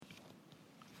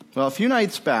Well, a few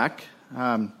nights back,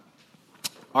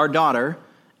 our daughter,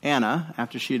 Anna,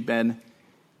 after she had been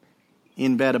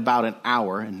in bed about an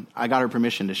hour, and I got her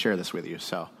permission to share this with you,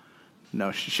 so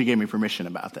no, she gave me permission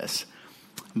about this.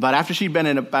 But after she'd been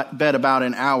in bed about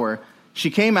an hour,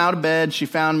 she came out of bed, she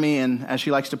found me, and as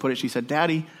she likes to put it, she said,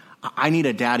 "Daddy, I need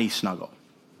a daddy snuggle.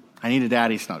 I need a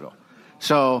daddy snuggle."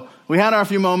 So we had our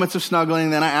few moments of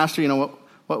snuggling, then I asked her,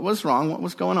 what was wrong? What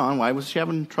was going on? Why was she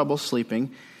having trouble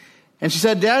sleeping? And she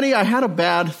said, "Daddy, I had a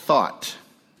bad thought."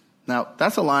 Now,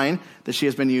 that's a line that she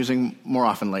has been using more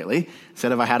often lately.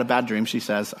 Instead of "I had a bad dream," she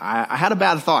says, I had a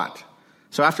bad thought.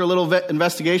 So after a little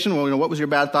investigation, what was your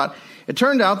bad thought? It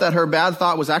turned out that her bad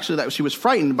thought was actually that she was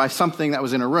frightened by something that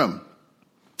was in her room.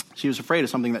 She was afraid of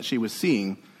something that she was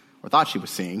seeing, or thought she was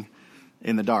seeing,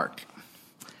 in the dark.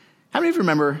 How many of you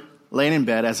remember laying in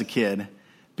bed as a kid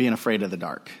being afraid of the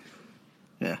dark?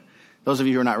 Yeah. Those of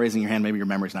you who are not raising your hand, maybe your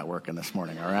memory's not working this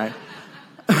morning, all right?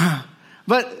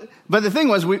 But the thing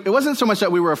was, it wasn't so much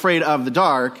that we were afraid of the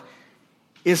dark,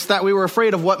 it's that we were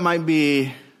afraid of what might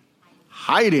be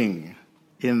hiding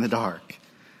in the dark.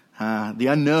 The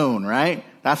unknown, right?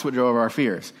 That's what drove our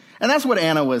fears. And that's what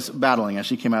Anna was battling as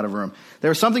she came out of her room. There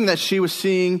was something that she was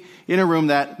seeing in her room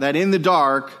that in the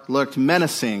dark looked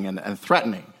menacing and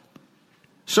threatening.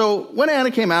 So when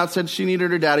Anna came out, said she needed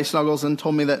her daddy snuggles and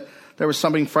told me that there was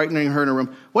something frightening her in her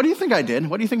room, what do you think I did?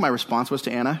 What do you think my response was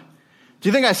to Anna? Do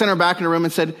you think I sent her back in her room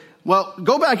and said, "Well,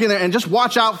 go back in there and just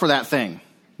watch out for that thing,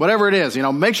 whatever it is,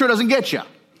 make sure it doesn't get you"?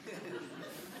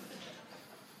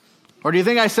 Or do you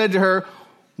think I said to her,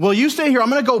 "Well, you stay here, I'm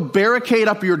going to go barricade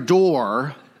up your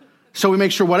door so we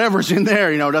make sure whatever's in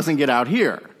there, doesn't get out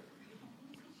here"?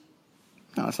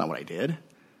 No, that's not what I did.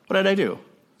 What did I do?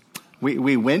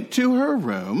 We went to her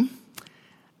room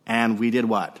and we did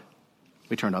what?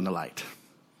 We turned on the light.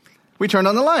 We turned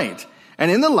on the light. And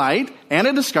in the light,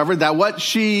 Anna discovered that what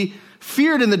she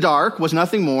feared in the dark was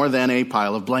nothing more than a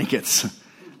pile of blankets.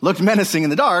 Looked menacing in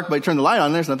the dark, but you turn the light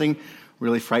on, there's nothing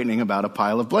really frightening about a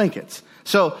pile of blankets.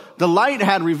 So the light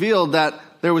had revealed that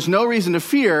there was no reason to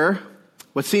fear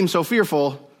what seemed so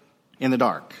fearful in the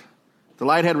dark. The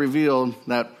light had revealed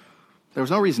that there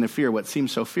was no reason to fear what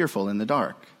seemed so fearful in the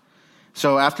dark.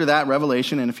 So after that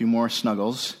revelation and a few more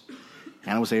snuggles,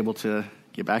 Anna was able to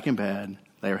get back in bed,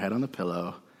 lay her head on the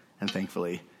pillow, and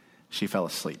thankfully, she fell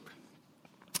asleep.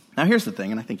 Now, here's the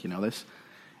thing, and I think you know this.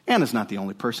 Anna's not the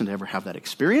only person to ever have that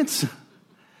experience,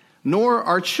 nor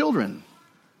are children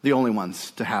the only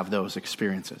ones to have those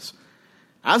experiences.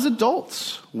 As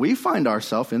adults, we find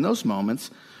ourselves in those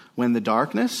moments when the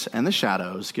darkness and the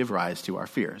shadows give rise to our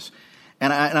fears.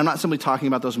 And I'm not simply talking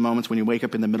about those moments when you wake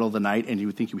up in the middle of the night and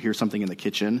you think you hear something in the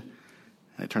kitchen,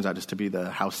 and it turns out just to be the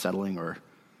house settling, or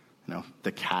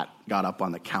the cat got up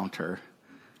on the counter.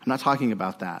 I'm not talking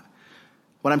about that.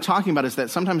 What I'm talking about is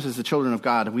that sometimes as the children of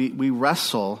God, we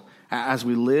wrestle as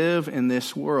we live in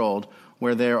this world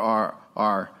where there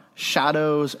are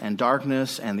shadows and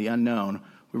darkness and the unknown.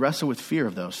 We wrestle with fear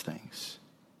of those things,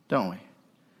 don't we?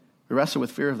 We wrestle with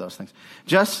fear of those things.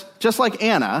 Just like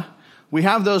Anna, we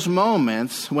have those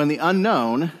moments when the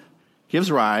unknown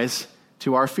gives rise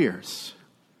to our fears.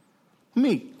 Let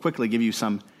me quickly give you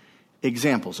some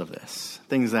examples of this,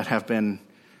 things that have been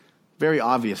very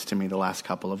obvious to me the last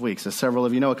couple of weeks. As several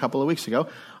of you know, a couple of weeks ago,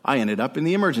 I ended up in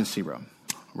the emergency room.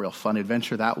 A real fun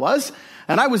adventure that was.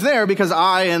 And I was there because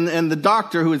I and the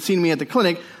doctor who had seen me at the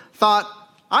clinic thought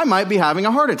I might be having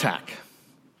a heart attack.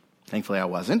 Thankfully, I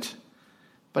wasn't.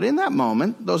 But in that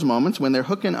moment, those moments when they're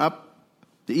hooking up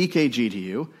the EKG to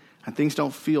you and things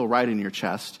don't feel right in your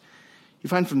chest, you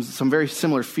find some very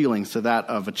similar feelings to that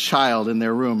of a child in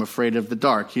their room afraid of the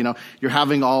dark. You're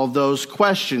having all those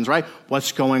questions, right?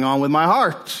 What's going on with my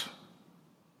heart?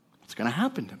 What's going to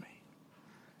happen to me?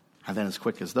 And then as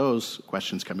quick as those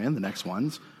questions come in, the next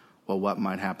ones, well, what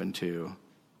might happen to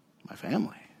my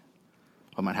family?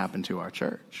 What might happen to our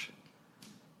church?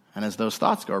 And as those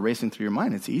thoughts go racing through your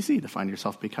mind, it's easy to find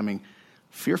yourself becoming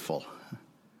fearful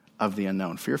of the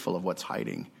unknown, fearful of what's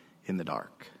hiding in the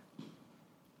dark.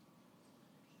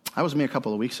 That was me a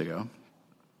couple of weeks ago.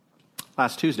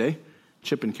 Last Tuesday,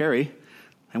 Chip and Carrie,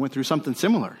 I went through something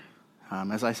similar.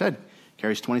 As I said,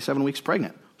 Carrie's 27 weeks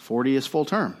pregnant. 40 is full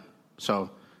term. So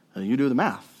you do the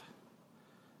math.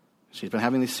 She's been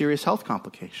having these serious health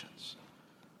complications.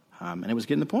 And it was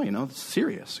getting to the point, it's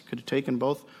serious. It could have taken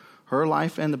both her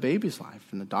life and the baby's life.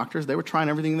 And the doctors, they were trying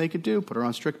everything they could do. Put her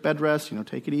on strict bed rest,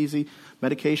 take it easy,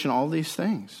 medication, all these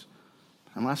things.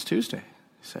 And last Tuesday,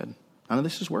 he said, none of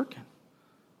this is working.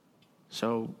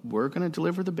 So we're going to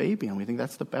deliver the baby, and we think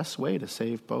that's the best way to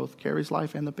save both Carrie's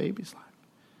life and the baby's life.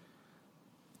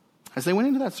 As they went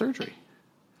into that surgery,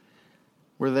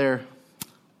 were there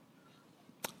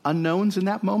unknowns in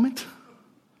that moment.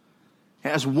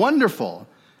 As wonderful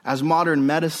as modern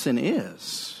medicine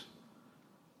is,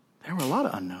 there were a lot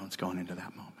of unknowns going into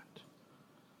that moment.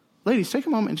 Ladies, take a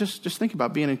moment and just think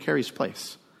about being in Carrie's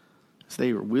place as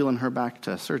they were wheeling her back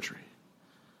to surgery.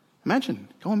 Imagine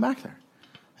going back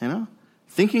there,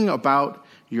 thinking about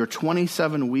your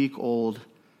 27-week-old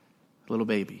little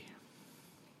baby.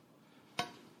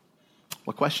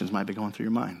 What questions might be going through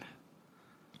your mind?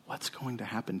 What's going to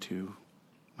happen to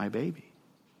my baby?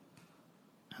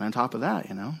 And on top of that,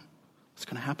 what's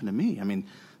going to happen to me? I mean,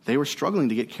 they were struggling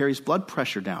to get Carrie's blood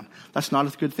pressure down. That's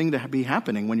not a good thing to be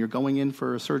happening when you're going in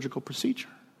for a surgical procedure.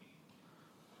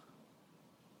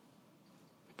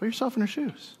 Put yourself in her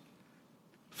shoes.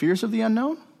 Fears of the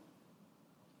unknown?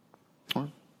 Or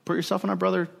put yourself in our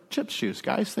brother Chip's shoes.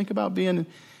 Guys, think about being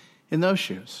in those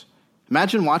shoes.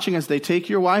 Imagine watching as they take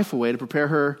your wife away to prepare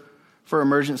her for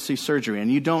emergency surgery,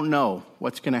 and you don't know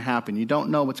what's going to happen. You don't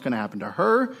know what's going to happen to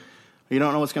her, or you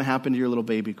don't know what's going to happen to your little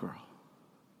baby girl.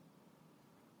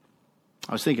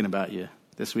 I was thinking about you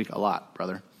this week a lot,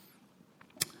 brother.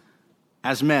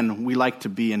 As men, we like to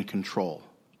be in control.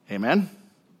 Amen?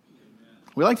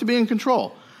 We like to be in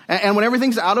control. And when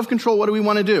everything's out of control, what do we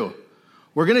want to do?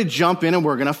 We're going to jump in and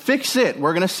we're going to fix it.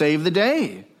 We're going to save the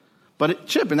day. But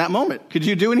Chip, in that moment, could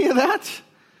you do any of that?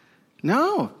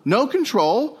 No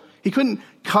control. He couldn't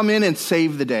come in and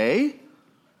save the day.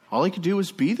 All he could do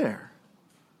was be there.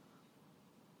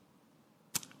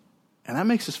 And that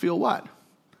makes us feel what?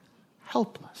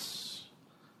 Helpless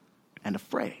and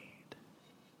afraid.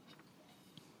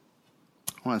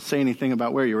 I don't want to say anything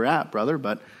about where you're at, brother,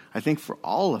 but I think for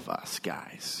all of us,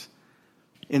 guys,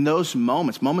 in those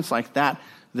moments like that,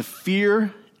 the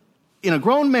fear in a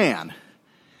grown man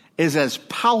is as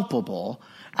palpable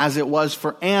as it was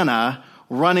for Anna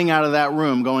running out of that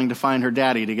room going to find her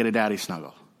daddy to get a daddy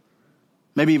snuggle.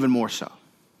 Maybe even more so.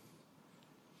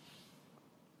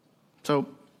 So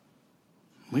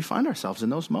we find ourselves in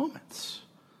those moments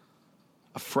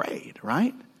afraid,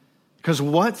 right? Because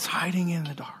what's hiding in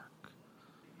the dark?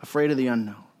 Afraid of the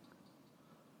unknown.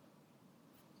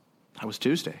 That was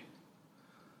Tuesday.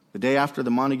 The day after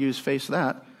the Montagues faced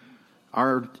that,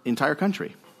 our entire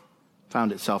country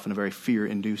found itself in a very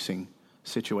fear-inducing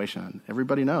situation.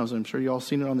 Everybody knows, I'm sure you all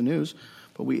seen it on the news,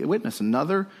 but we witnessed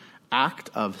another act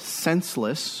of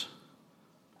senseless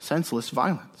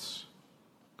violence.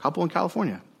 A couple in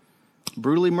California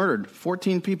brutally murdered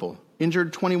 14 people,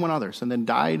 injured 21 others, and then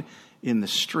died in the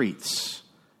streets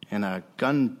in a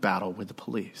gun battle with the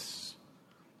police.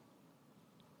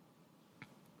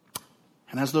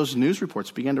 And as those news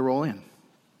reports began to roll in,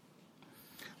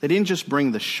 they didn't just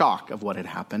bring the shock of what had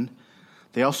happened,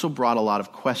 they also brought a lot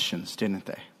of questions, didn't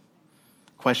they?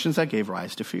 Questions that gave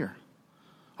rise to fear.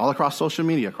 All across social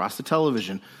media, across the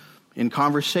television, in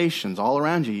conversations all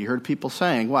around you, you heard people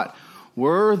saying, what?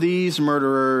 Were these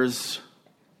murderers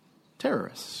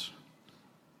terrorists?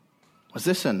 Was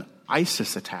this an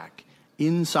ISIS attack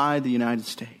inside the United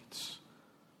States?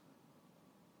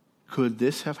 Could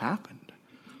this have happened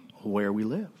where we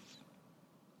live?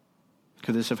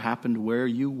 Could this have happened where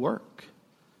you work?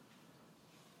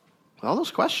 All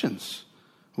those questions.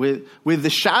 With the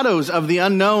shadows of the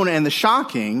unknown and the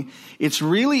shocking, it's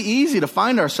really easy to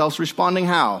find ourselves responding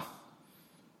how?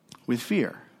 With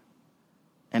fear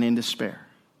and in despair.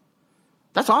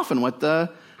 That's often what the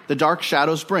dark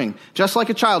shadows bring. Just like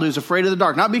a child who's afraid of the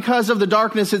dark, not because of the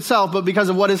darkness itself, but because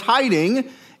of what is hiding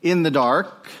in the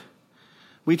dark,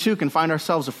 we too can find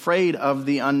ourselves afraid of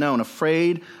the unknown,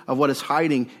 afraid of what is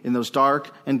hiding in those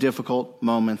dark and difficult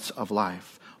moments of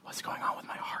life. What's going on with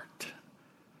my heart?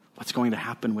 What's going to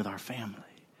happen with our family?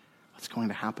 What's going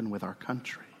to happen with our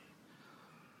country?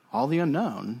 All the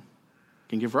unknown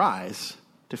can give rise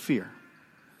to fear.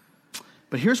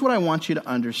 But here's what I want you to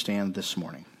understand this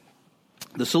morning.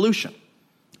 The solution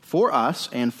for us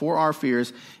and for our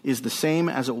fears is the same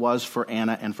as it was for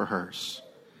Anna and for hers.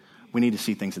 We need to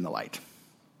see things in the light.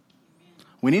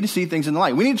 We need to see things in the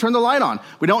light. We need to turn the light on.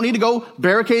 We don't need to go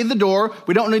barricade the door.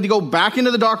 We don't need to go back into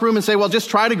the dark room and say, well,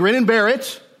 just try to grin and bear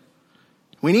it.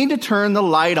 We need to turn the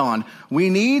light on.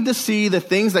 We need to see the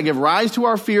things that give rise to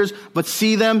our fears, but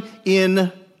see them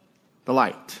in the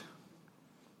light.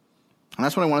 And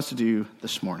that's what I want us to do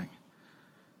this morning.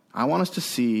 I want us to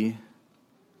see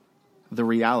the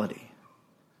reality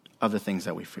of the things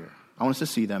that we fear. I want us to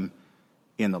see them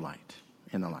in the light,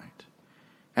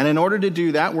 And in order to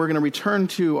do that, we're going to return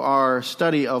to our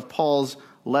study of Paul's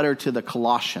letter to the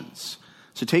Colossians.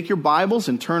 So take your Bibles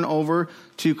and turn over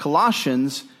to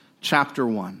Colossians chapter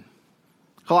 1.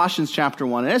 Colossians chapter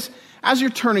 1. And as you're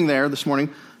turning there this morning,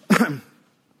 let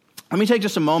me take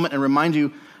just a moment and remind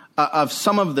you of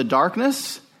some of the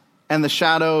darkness and the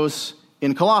shadows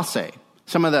in Colossae.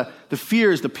 Some of the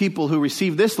fears the people who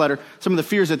received this letter, some of the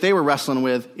fears that they were wrestling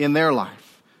with in their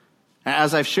life.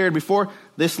 As I've shared before,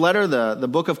 this letter, the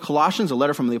book of Colossians, a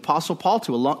letter from the Apostle Paul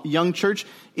to a young church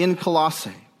in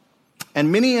Colossae.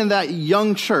 And many in that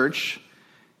young church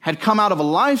had come out of a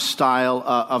lifestyle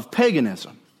of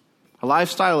paganism, a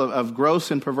lifestyle of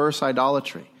gross and perverse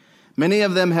idolatry. Many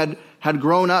of them had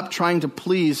grown up trying to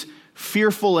please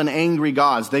fearful and angry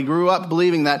gods. They grew up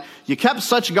believing that you kept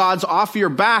such gods off your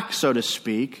back, so to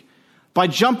speak, by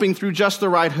jumping through just the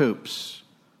right hoops,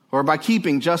 or by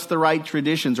keeping just the right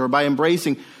traditions, or by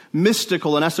embracing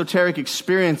mystical and esoteric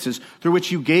experiences through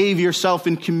which you gave yourself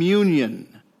in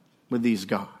communion with these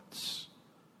gods.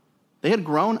 They had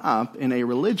grown up in a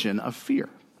religion of fear.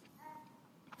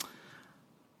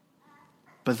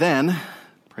 But then,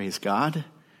 praise God,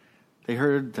 they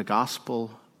heard the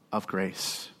gospel of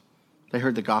grace. They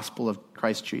heard the gospel of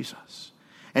Christ Jesus.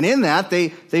 And in that, they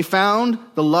found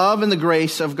the love and the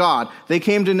grace of God. They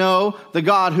came to know the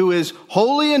God who is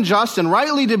holy and just and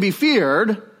rightly to be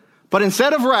feared, but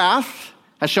instead of wrath,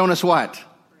 has shown us what?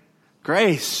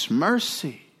 Grace,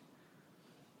 mercy.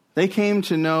 They came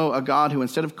to know a God who,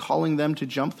 instead of calling them to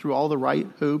jump through all the right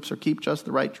hoops or keep just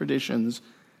the right traditions,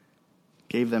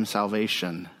 gave them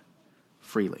salvation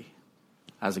freely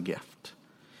as a gift.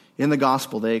 In the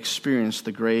gospel, they experienced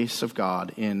the grace of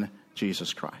God in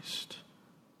Jesus Christ.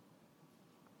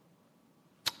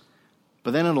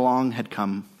 But then along had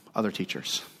come other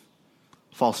teachers,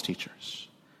 false teachers.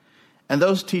 And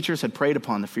those teachers had preyed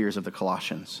upon the fears of the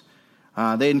Colossians.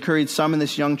 They encouraged some in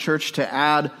this young church to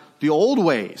add the old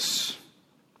ways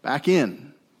back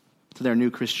in to their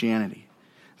new Christianity.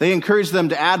 They encouraged them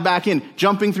to add back in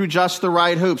jumping through just the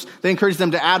right hoops. They encouraged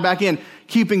them to add back in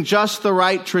keeping just the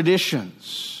right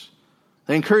traditions.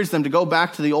 They encouraged them to go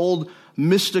back to the old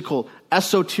mystical,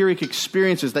 esoteric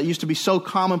experiences that used to be so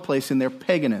commonplace in their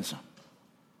paganism.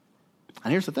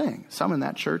 And here's the thing. Some in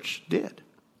that church did.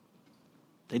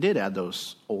 They did add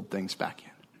those old things back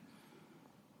in.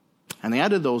 And they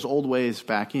added those old ways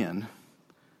back in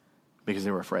because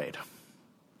they were afraid.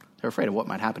 They were afraid of what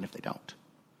might happen if they don't.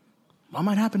 What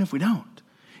might happen if we don't?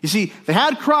 You see, they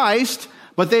had Christ,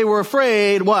 but they were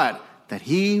afraid, what? That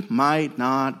he might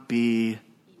not be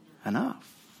enough.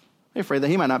 They were afraid that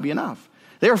he might not be enough.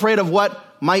 They were afraid of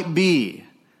what might be.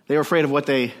 They were afraid of what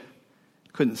they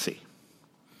couldn't see.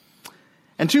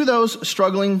 And to those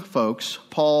struggling folks,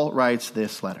 Paul writes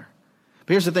this letter.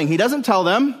 But here's the thing. He doesn't tell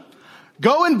them,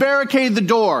 go and barricade the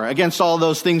door against all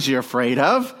those things you're afraid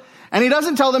of. And he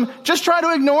doesn't tell them, just try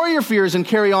to ignore your fears and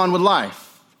carry on with life.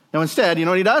 No, instead, you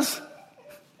know what he does?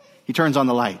 He turns on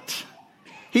the light.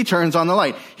 He turns on the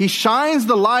light. He shines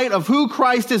the light of who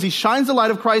Christ is. He shines the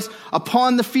light of Christ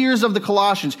upon the fears of the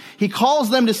Colossians. He calls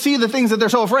them to see the things that they're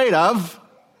so afraid of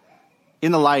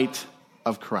in the light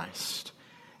of Christ.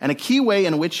 And a key way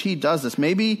in which he does this,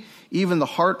 maybe even the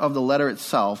heart of the letter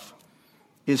itself,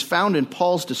 is found in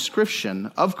Paul's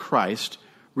description of Christ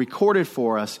recorded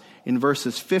for us in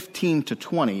verses 15 to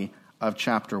 20 of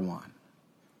chapter 1.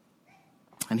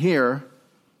 And here,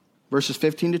 verses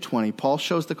 15 to 20, Paul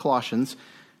shows the Colossians,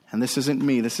 and this isn't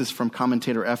me, this is from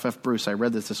commentator F.F. Bruce. I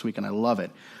read this week and I love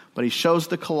it. But he shows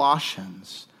the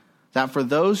Colossians that for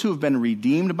those who have been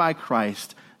redeemed by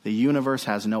Christ, the universe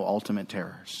has no ultimate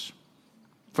terrors.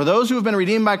 For those who have been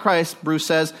redeemed by Christ, Bruce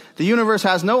says, the universe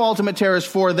has no ultimate terrors,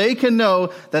 for they can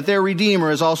know that their Redeemer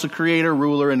is also creator,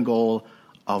 ruler, and goal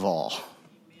of all.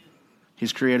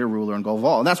 He's creator, ruler, and goal of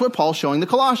all. And that's what Paul's showing the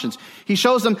Colossians. He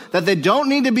shows them that they don't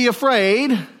need to be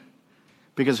afraid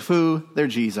because of who their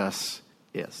Jesus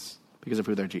is. Because of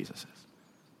who their Jesus is.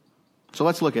 So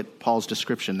let's look at Paul's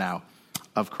description now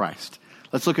of Christ.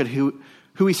 Let's look at who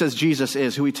he says Jesus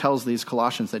is, who he tells these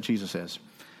Colossians that Jesus is.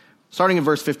 Starting in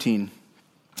verse 15,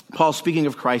 Paul, speaking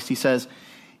of Christ, he says,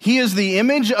 he is the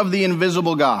image of the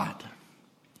invisible God,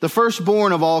 the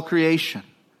firstborn of all creation.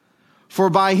 For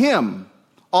by him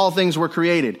all things were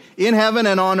created, in heaven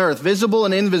and on earth, visible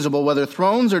and invisible, whether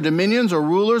thrones or dominions or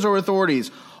rulers or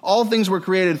authorities. All things were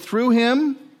created through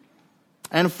him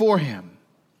and for him.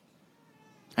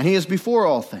 And he is before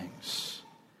all things.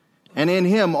 And in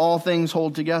him all things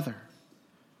hold together.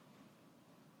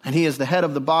 And he is the head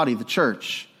of the body, the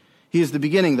church. He is the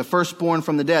beginning, the firstborn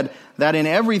from the dead, that in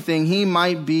everything he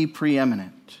might be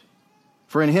preeminent.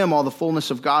 For in him all the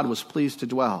fullness of God was pleased to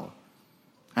dwell.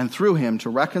 And through him to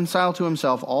reconcile to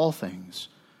himself all things,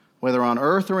 whether on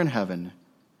earth or in heaven,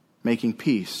 making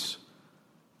peace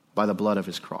by the blood of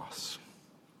his cross.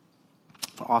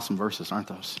 Awesome verses, aren't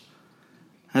those?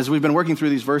 As we've been working through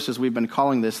these verses, we've been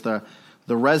calling this the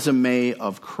resume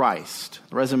of Christ.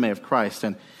 The resume of Christ.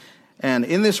 And And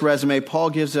in this resume, Paul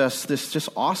gives us this just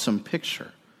awesome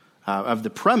picture of the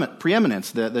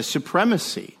preeminence, the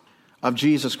supremacy of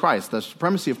Jesus Christ, the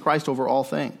supremacy of Christ over all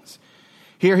things.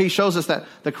 Here he shows us that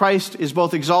the Christ is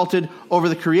both exalted over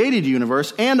the created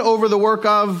universe and over the work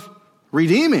of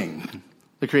redeeming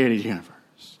the created universe.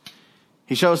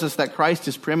 He shows us that Christ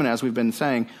is preeminent, as we've been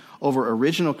saying, over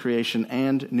original creation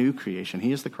and new creation.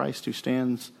 He is the Christ who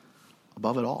stands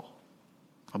above it all,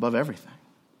 above everything.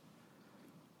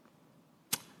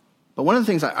 But one of the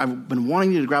things I've been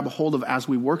wanting you to grab a hold of as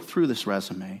we work through this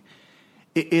resume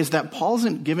is that Paul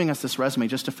isn't giving us this resume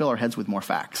just to fill our heads with more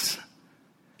facts.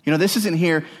 You know, this isn't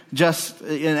here just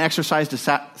an exercise to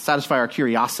satisfy our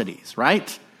curiosities, right?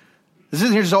 This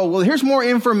isn't here just, here's more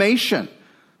information.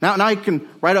 Now I can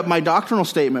write up my doctrinal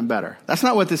statement better. That's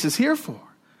not what this is here for.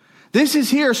 This is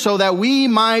here so that we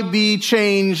might be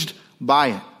changed by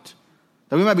it.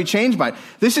 That we might be changed by it.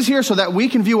 This is here so that we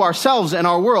can view ourselves and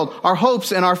our world, our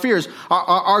hopes and our fears,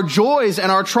 our joys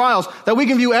and our trials, that we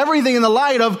can view everything in the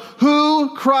light of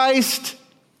who Christ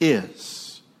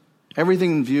is.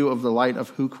 Everything in view of the light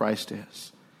of who Christ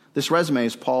is. This resume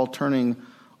is Paul turning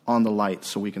on the light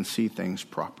so we can see things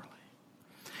properly.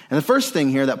 And the first thing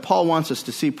here that Paul wants us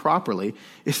to see properly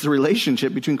is the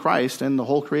relationship between Christ and the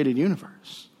whole created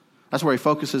universe. That's where he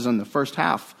focuses on the first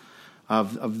half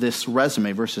of this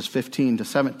resume, verses 15 to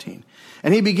 17.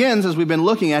 And he begins, as we've been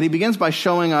looking at, he begins by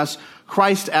showing us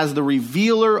Christ as the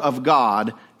revealer of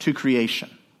God to creation.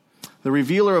 The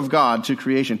revealer of God to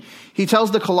creation. He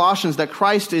tells the Colossians that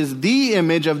Christ is the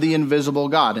image of the invisible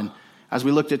God. And as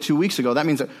we looked at 2 weeks ago, that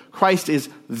means that Christ is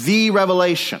the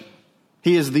revelation.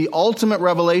 He is the ultimate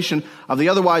revelation of the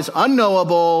otherwise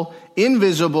unknowable,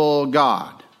 invisible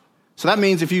God. So that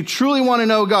means if you truly want to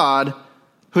know God,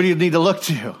 who do you need to look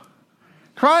to?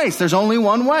 Christ. There's only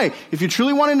one way. If you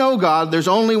truly want to know God, there's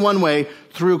only one way,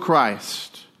 through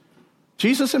Christ.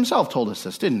 Jesus himself told us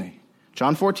this, didn't he?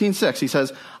 John 14:6, he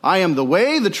says, I am the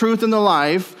way, the truth, and the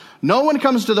life. No one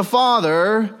comes to the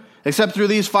Father except through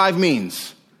these 5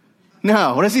 means.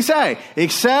 No, what does he say?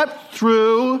 Except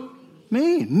through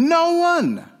me. No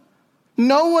one.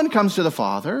 No one comes to the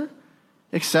Father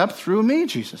except through me,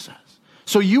 Jesus says.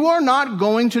 So you are not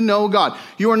going to know God.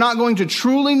 You are not going to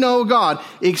truly know God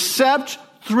except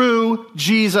through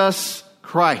Jesus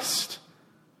Christ.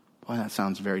 Boy, that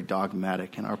sounds very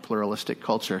dogmatic in our pluralistic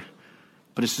culture,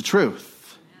 but it's the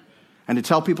truth. And to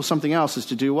tell people something else is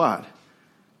to do what?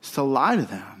 It's to lie to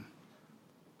them.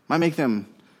 Might make them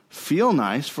feel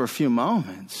nice for a few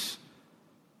moments,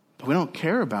 but we don't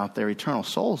care about their eternal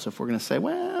souls if we're going to say,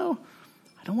 well,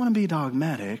 I don't want to be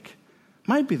dogmatic.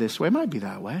 Might be this way, might be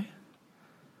that way.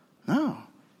 No.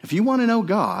 If you want to know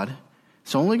God,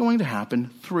 it's only going to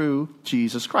happen through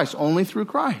Jesus Christ, only through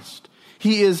Christ.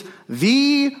 He is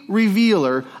the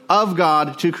revealer of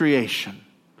God to creation.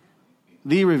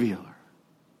 The revealer.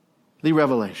 The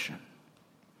revelation.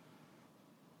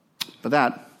 But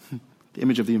that, the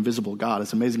image of the invisible God,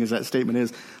 as amazing as that statement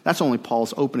is, that's only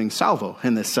Paul's opening salvo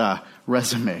in this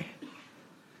resume.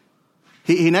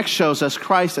 He next shows us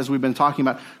Christ, as we've been talking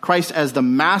about, Christ as the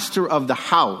master of the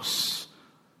house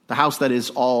that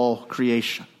is all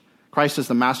creation. Christ is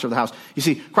the master of the house. You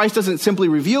see, Christ doesn't simply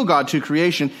reveal God to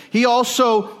creation. He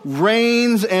also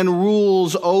reigns and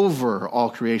rules over all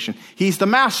creation. He's the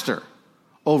master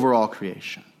over all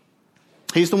creation.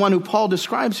 He's the one who Paul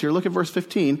describes here, look at verse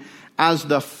 15, as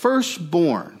the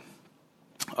firstborn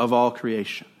of all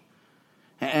creation.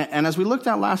 And as we looked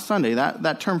at last Sunday,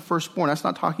 that term firstborn, that's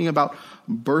not talking about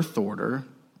birth order.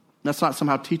 That's not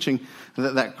somehow teaching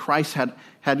that Christ had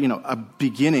a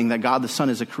beginning, that God the Son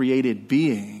is a created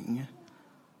being.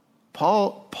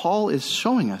 Paul is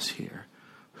showing us here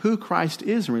who Christ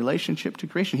is in relationship to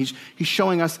creation. He's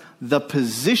showing us the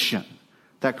position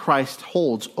that Christ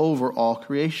holds over all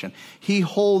creation. He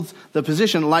holds the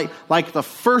position like the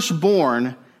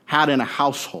firstborn had in a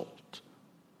household.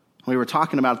 We were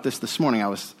talking about this morning. I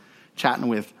was chatting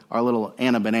with our little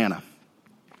Anna Banana,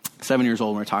 7 years old,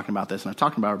 and we were talking about this, and I was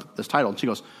talking about this title, and she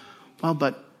goes, well,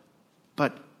 but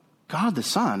God the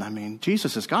Son,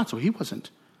 Jesus is God, so he didn't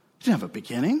have a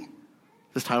beginning.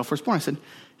 This title, firstborn. I said,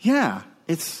 yeah,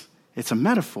 it's a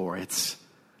metaphor. It's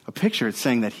a picture. It's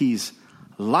saying that he's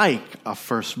like a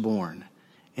firstborn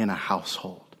in a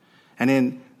household. And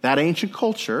in that ancient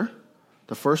culture,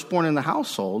 the firstborn in the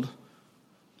household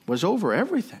was over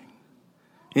everything.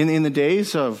 In the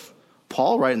days of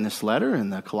Paul writing this letter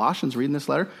and the Colossians reading this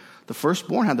letter, the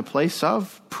firstborn had the place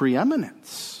of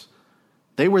preeminence.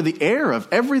 They were the heir of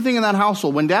everything in that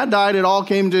household. When dad died, it all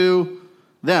came to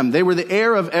them. They were the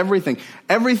heir of everything.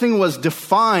 Everything was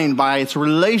defined by its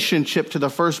relationship to the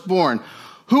firstborn,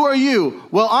 Who are you?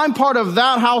 Well, I'm part of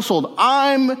that household.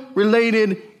 I'm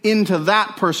related into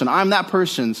that person. I'm that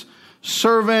person's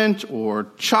servant or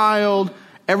child.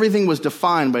 Everything was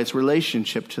defined by its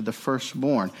relationship to the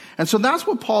firstborn. And so that's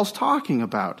what Paul's talking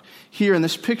about here in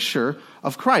this picture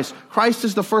of Christ. Christ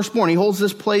is the firstborn. He holds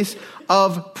this place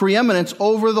of preeminence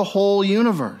over the whole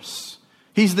universe.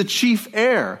 He's the chief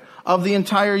heir of the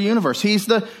entire universe. He's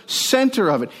the center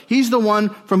of it. He's the one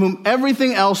from whom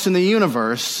everything else in the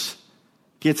universe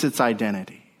gets its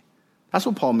identity. That's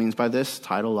what Paul means by this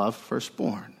title of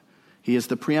firstborn. He is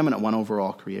the preeminent one over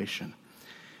all creation.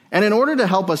 And in order to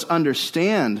help us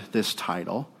understand this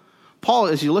title, Paul,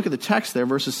 as you look at the text there,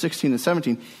 verses 16 and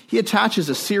 17, he attaches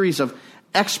a series of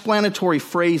explanatory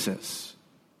phrases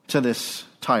to this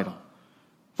title.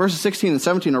 Verses 16 and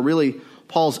 17 are really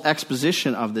Paul's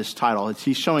exposition of this title.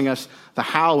 He's showing us the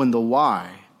how and the why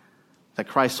that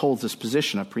Christ holds this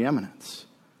position of preeminence.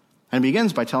 And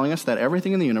begins by telling us that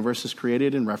everything in the universe is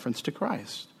created in reference to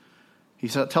Christ. He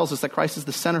tells us that Christ is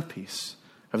the centerpiece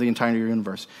of the entire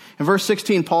universe. In verse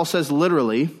 16, Paul says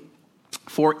literally,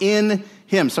 for in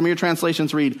him, some of your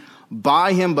translations read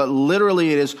by him, but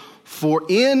literally it is for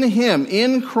in him,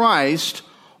 in Christ,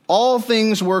 all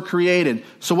things were created.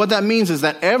 So what that means is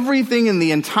that everything in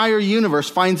the entire universe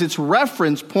finds its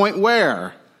reference point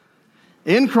where?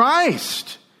 In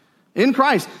Christ. In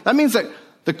Christ. That means that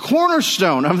the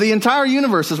cornerstone of the entire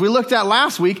universe, as we looked at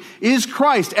last week, is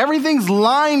Christ. Everything's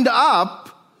lined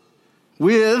up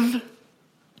with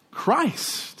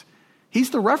Christ.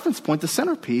 He's the reference point, the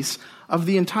centerpiece of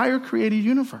the entire created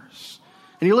universe.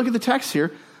 And you look at the text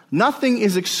here, nothing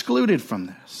is excluded from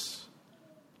this.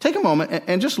 Take a moment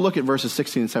and just look at verses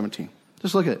 16 and 17.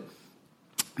 Just look at it.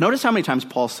 Notice how many times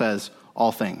Paul says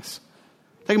all things.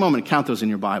 Take a moment and count those in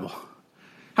your Bible.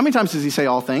 How many times does he say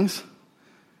all things?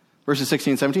 Verses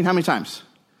 16 and 17, how many times?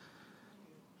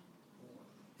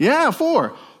 Yeah,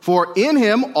 4. For in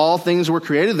him all things were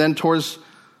created. Then towards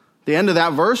the end of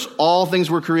that verse, all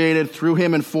things were created through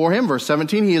him and for him. Verse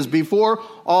 17, he is before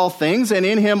all things, and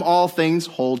in him all things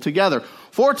hold together.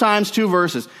 4 times, 2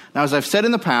 verses. Now, as I've said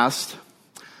in the past,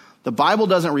 the Bible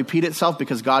doesn't repeat itself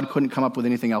because God couldn't come up with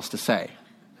anything else to say.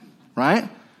 Right?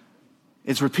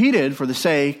 It's repeated for the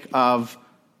sake of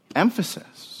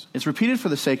emphasis. It's repeated for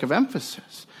the sake of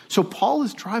emphasis. So Paul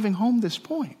is driving home this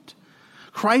point.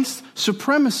 Christ's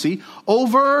supremacy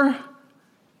over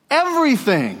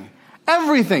everything.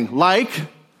 Everything, like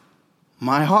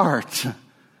my heart,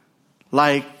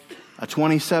 like a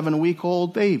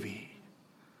 27-week-old baby,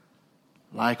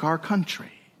 like our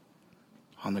country,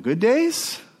 on the good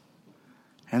days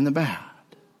and the bad.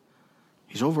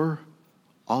 He's over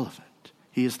all of it.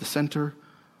 He is the center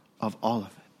of all of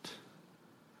it.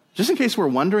 Just in case we're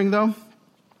wondering, though,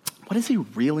 what does he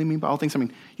really mean by all things? I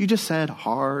mean, you just said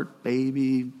heart,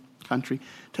 baby, country.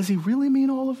 Does he really mean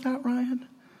all of that, Ryan?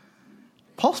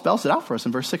 Paul spells it out for us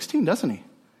in verse 16, doesn't he?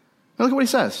 Now look at what he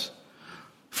says.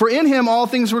 For in him all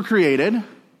things were created.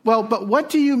 Well, but what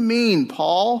do you mean,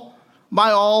 Paul, by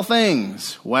all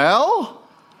things? Well,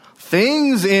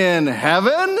 things in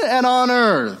heaven and on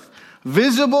earth,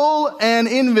 visible and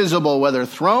invisible, whether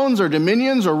thrones or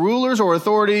dominions or rulers or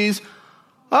authorities.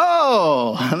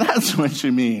 Oh, that's what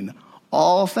you mean.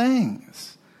 All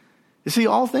things. You see,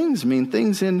 all things mean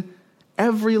things in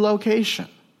every location,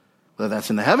 whether that's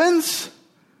in the heavens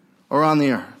or on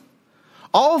the earth.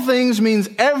 All things means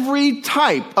every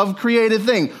type of created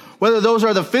thing, whether those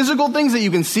are the physical things that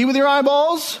you can see with your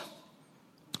eyeballs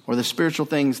or the spiritual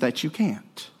things that you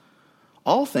can't.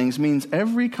 All things means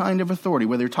every kind of authority,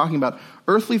 whether you're talking about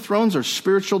earthly thrones or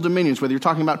spiritual dominions, whether you're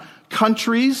talking about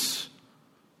countries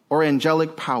or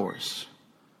angelic powers.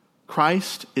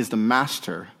 Christ is the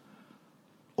master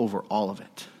over all of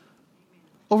it.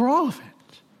 Over all of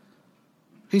it.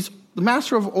 He's the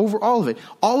master over all of it.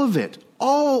 All of it.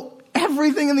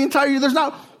 Everything in the entire, there's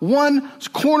not one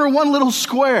corner, one little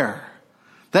square.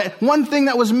 That one thing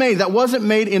that was made that wasn't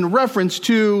made in reference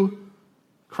to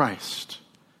Christ.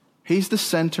 He's the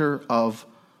center of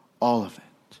all of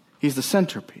it. He's the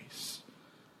centerpiece.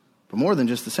 But more than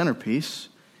just the centerpiece,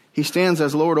 he stands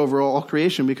as Lord over all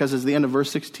creation because, as the end of verse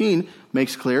 16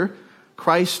 makes clear,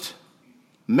 Christ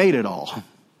made it all.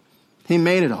 He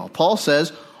made it all. Paul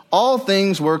says, all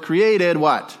things were created,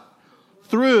 what?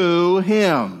 Through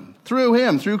him. Through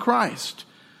him, through Christ.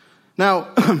 Now,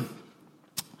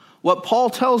 what Paul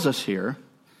tells us here,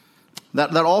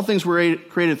 that all things were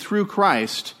created through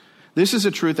Christ, this is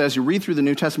a truth as you read through the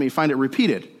New Testament, you find it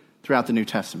repeated throughout the New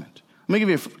Testament. Let me give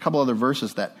you a couple other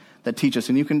verses that teach us,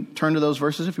 and you can turn to those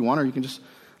verses if you want, or you can just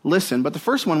listen. But the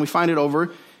first one, we find it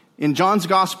over in John's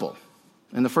Gospel,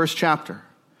 in the first chapter.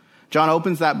 John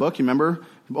opens that book, you remember,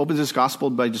 opens his gospel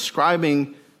by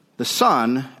describing the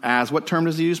Son as, what term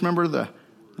does he use? Remember,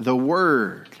 the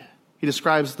Word. He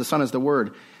describes the Son as the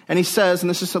Word. And he says, and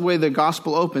this is the way the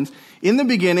gospel opens, in the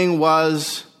beginning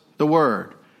was the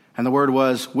Word. And the Word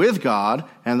was with God,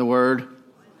 and the Word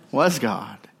was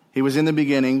God. He was in the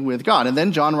beginning with God. And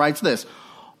then John writes this,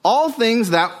 all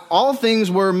things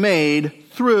were made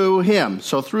through him.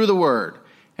 So through the Word.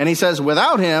 And he says,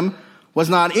 without him was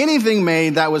not anything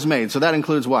made that was made. So that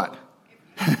includes what?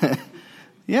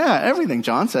 Yeah, everything.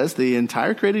 John says the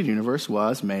entire created universe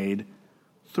was made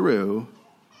through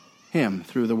him,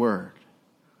 through the Word.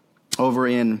 Over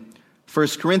in 1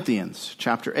 Corinthians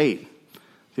chapter 8,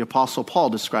 the Apostle Paul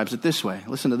describes it this way.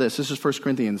 Listen to this. This is 1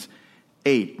 Corinthians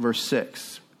 8, verse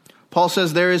 6. Paul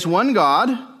says, there is one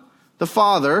God, the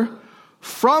Father,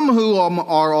 from whom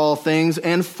are all things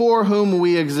and for whom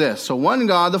we exist. So one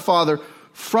God, the Father,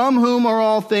 from whom are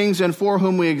all things and for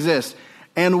whom we exist.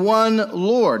 And one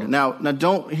Lord. Now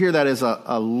don't hear that as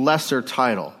a lesser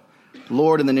title.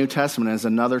 Lord in the New Testament is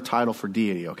another title for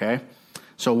deity, okay?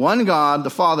 So one God, the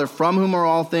Father, from whom are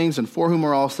all things and for whom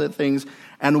are all things,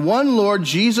 and one Lord,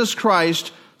 Jesus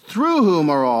Christ, through whom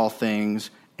are all things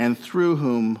and through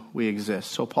whom we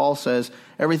exist. So Paul says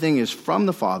everything is from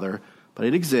the Father, but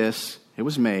it exists, it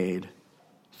was made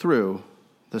through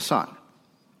the Son.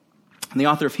 And the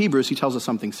author of Hebrews, he tells us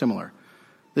something similar.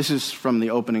 This is from the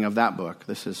opening of that book.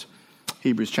 This is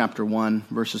Hebrews chapter 1,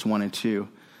 verses 1 and 2.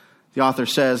 The author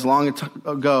says, long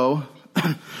ago,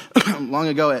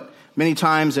 at many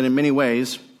times and in many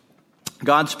ways,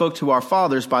 God spoke to our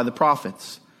fathers by the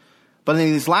prophets. But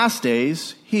in these last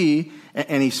days,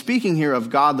 and he's speaking here of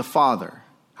God the Father.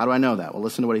 How do I know that? Well,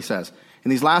 listen to what he says.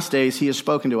 In these last days, he has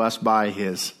spoken to us by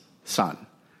his Son.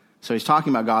 So he's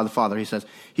talking about God the Father. He says,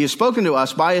 he has spoken to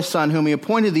us by his Son, whom he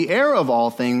appointed the heir of all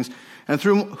things, and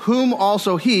through whom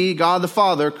also he, God the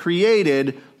Father,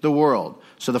 created the world.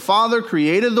 So the Father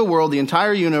created the world, the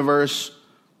entire universe,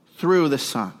 through the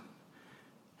Son.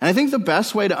 And I think the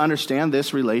best way to understand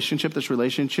this relationship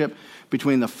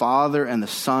between the Father and the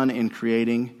Son in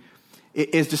creating,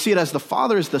 is to see it as the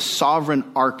Father is the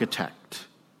sovereign architect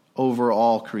over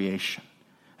all creation.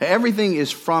 Everything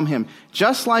is from him.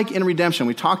 Just like in redemption,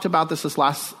 we talked about this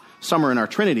last summer in our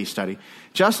Trinity study.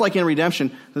 Just like in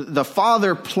redemption, the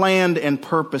Father planned and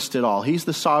purposed it all. He's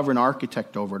the sovereign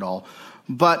architect over it all.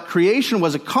 But creation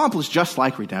was accomplished just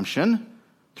like redemption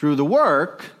through the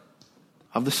work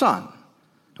of the Son.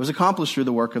 It was accomplished through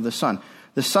the work of the Son.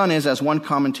 The Son is, as one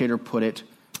commentator put it,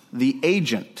 the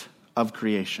agent of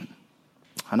creation.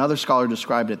 Another scholar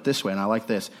described it this way, and I like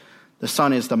this. The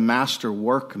Son is the master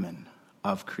workman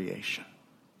of creation.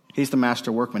 He's the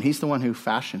master workman. He's the one who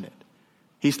fashioned it.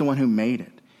 He's the one who made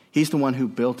it. He's the one who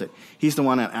built it. He's the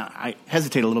one, I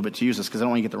hesitate a little bit to use this because I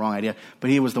don't want to get the wrong idea, but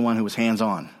he was the one who was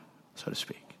hands-on, so to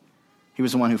speak. He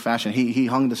was the one who fashioned. He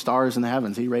hung the stars in the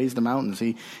heavens. He raised the mountains.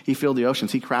 He filled the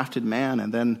oceans. He crafted man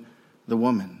and then the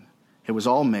woman. It was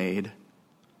all made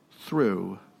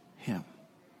through him.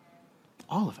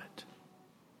 All of it.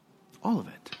 All of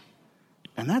it.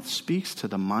 And that speaks to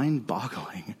the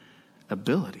mind-boggling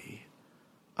ability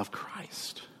of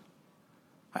Christ.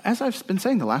 As I've been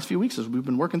saying the last few weeks as we've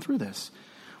been working through this,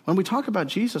 when we talk about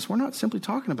Jesus, we're not simply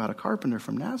talking about a carpenter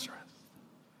from Nazareth.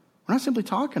 We're not simply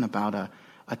talking about a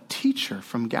teacher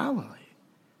from Galilee.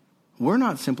 We're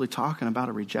not simply talking about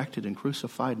a rejected and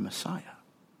crucified Messiah.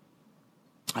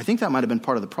 I think that might have been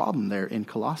part of the problem there in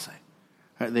Colossae.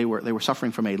 They were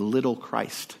suffering from a little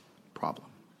Christ problem.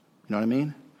 You know what I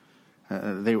mean?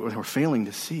 They were failing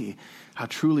to see how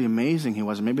truly amazing he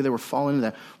was. And maybe they were falling into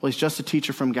that. Well, he's just a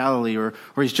teacher from Galilee, or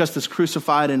he's just this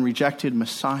crucified and rejected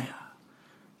Messiah.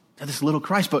 This little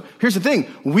Christ. But here's the thing.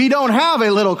 We don't have a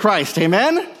little Christ.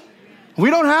 Amen? We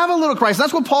don't have a little Christ.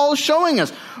 That's what Paul is showing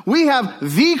us. We have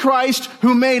the Christ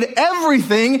who made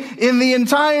everything in the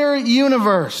entire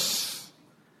universe.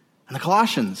 And the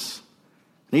Colossians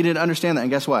needed to understand that. And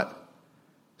guess what?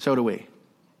 So do we.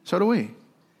 So do we.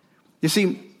 You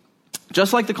see,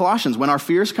 just like the Colossians, when our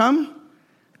fears come,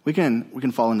 we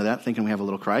can fall into that thinking we have a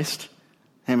little Christ.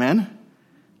 Amen?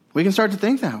 We can start to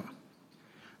think that.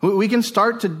 We can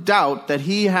start to doubt that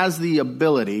he has the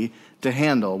ability to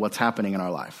handle what's happening in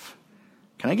our life.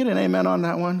 Can I get an amen on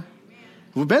that one?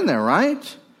 We've been there,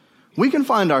 right? We can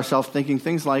find ourselves thinking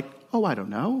things like, oh, I don't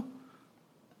know.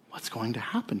 What's going to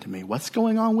happen to me? What's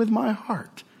going on with my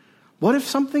heart? What if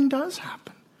something does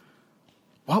happen?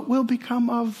 What will become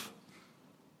of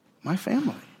my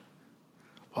family?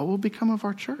 What will become of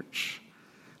our church?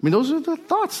 I mean, those are the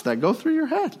thoughts that go through your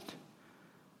head.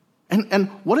 And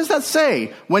what does that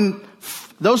say when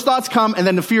those thoughts come and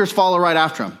then the fears follow right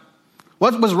after them?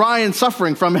 What was Ryan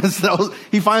suffering from as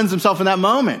he finds himself in that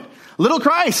moment? Little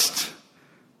Christ,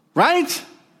 right?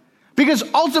 Because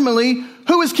ultimately,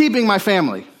 who is keeping my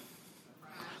family?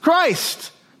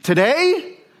 Christ.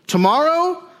 Today,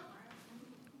 tomorrow,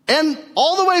 and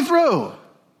all the way through.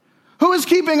 Who is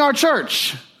keeping our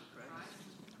church?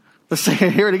 Let's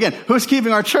hear it again. Who is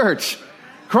keeping our church?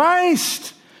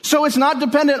 Christ. So it's not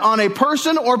dependent on a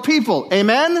person or people.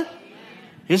 Amen?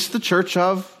 It's the church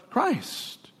of Christ.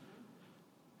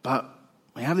 But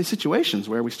we have these situations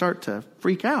where we start to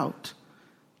freak out,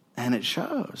 and it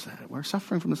shows that we're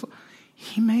suffering from this.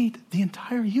 He made the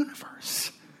entire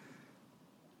universe.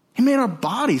 He made our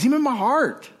bodies. He made my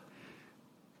heart.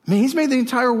 I mean, he's made the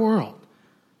entire world.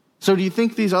 So do you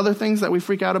think these other things that we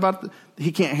freak out about,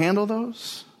 he can't handle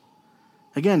those?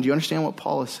 Again, do you understand what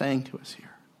Paul is saying to us here?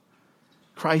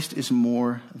 Christ is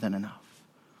more than enough.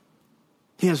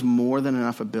 He has more than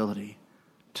enough ability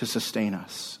to sustain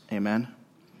us. Amen?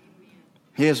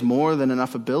 He has more than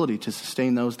enough ability to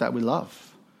sustain those that we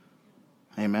love.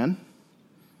 Amen?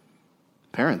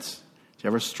 Parents, do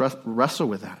you ever wrestle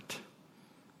with that?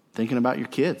 Thinking about your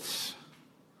kids.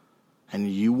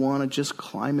 And you want to just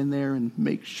climb in there and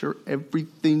make sure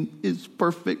everything is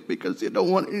perfect because you don't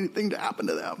want anything to happen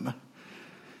to them.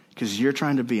 Because I'm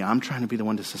trying to be the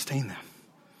one to sustain them.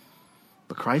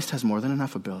 But Christ has more than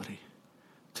enough ability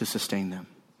to sustain them.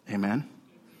 Amen?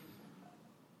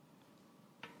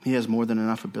 He has more than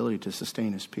enough ability to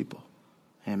sustain his people.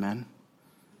 Amen?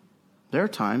 There are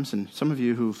times, and some of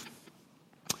you who've,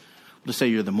 we'll just say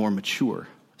you're the more mature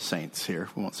saints here.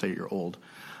 We won't say you're old.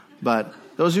 But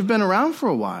those who've been around for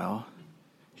a while,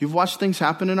 you've watched things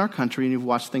happen in our country and you've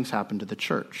watched things happen to the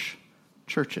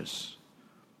churches.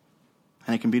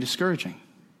 And it can be discouraging,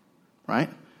 right?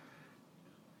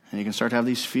 And you can start to have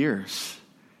these fears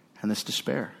and this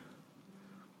despair.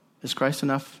 Is Christ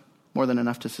more than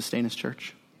enough to sustain his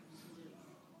church?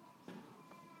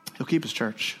 He'll keep his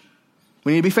church.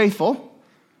 We need to be faithful,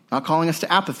 not calling us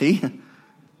to apathy,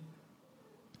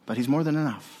 but he's more than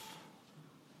enough.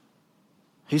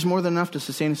 He's more than enough to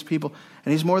sustain his people,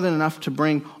 and he's more than enough to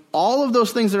bring all of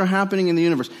those things that are happening in the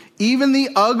universe, even the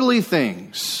ugly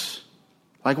things,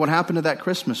 like what happened at that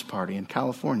Christmas party in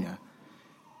California.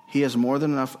 He has more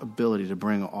than enough ability to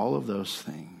bring all of those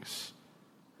things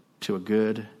to a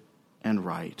good and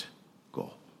right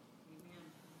goal.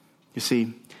 You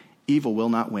see, evil will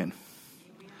not win,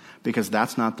 because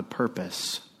that's not the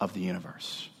purpose of the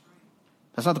universe.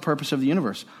 That's not the purpose of the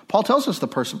universe. Paul tells us the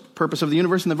purpose of the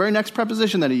universe in the very next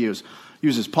preposition that he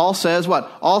uses. Paul says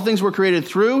what? All things were created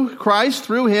through Christ,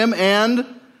 through him, and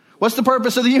what's the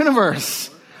purpose of the universe?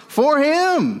 For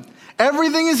him.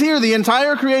 Everything is here, the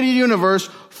entire created universe,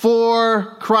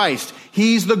 for Christ.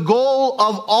 He's the goal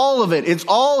of all of it. It's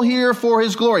all here for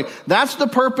his glory. That's the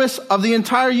purpose of the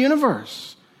entire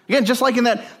universe. Again, just like in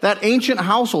that ancient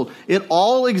household, it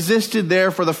all existed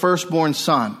there for the firstborn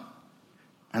son.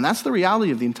 And that's the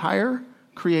reality of the entire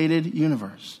created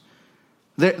universe.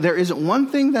 There isn't one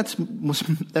thing that's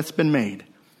been made,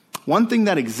 one thing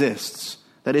that exists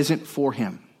that isn't for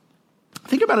him.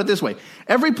 Think about it this way.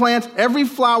 Every plant, every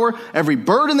flower, every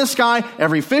bird in the sky,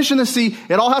 every fish in the sea,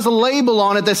 it all has a label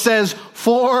on it that says,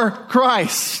 for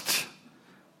Christ.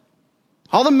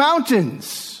 All the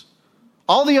mountains,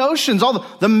 all the oceans, all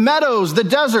the meadows, the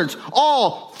deserts,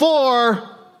 all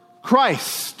for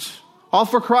Christ. All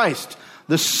for Christ.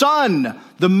 The sun,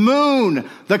 the moon,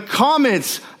 the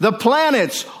comets, the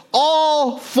planets,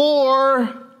 all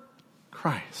for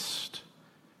Christ.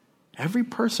 Every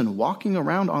person walking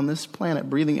around on this planet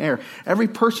breathing air, every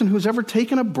person who's ever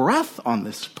taken a breath on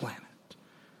this planet,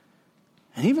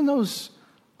 and even those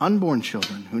unborn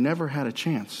children who never had a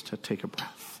chance to take a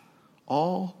breath,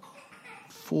 all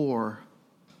for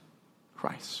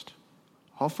Christ.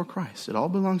 All for Christ. It all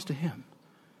belongs to him.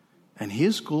 And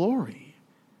his glory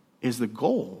is the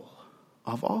goal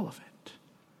of all of it.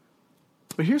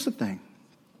 But here's the thing.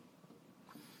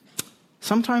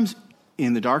 Sometimes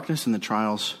in the darkness and the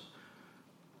trials,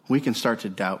 we can start to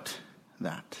doubt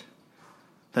that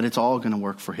it's all going to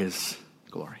work for his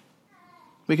glory.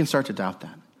 We can start to doubt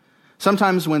that.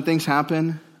 Sometimes when things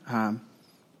happen that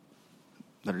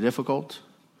are difficult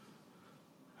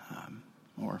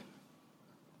or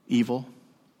evil,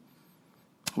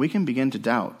 we can begin to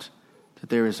doubt that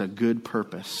there is a good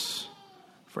purpose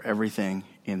for everything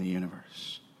in the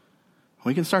universe.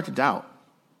 We can start to doubt,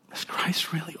 is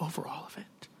Christ really over all of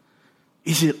it?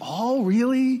 Is it all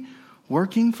really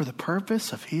working for the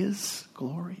purpose of his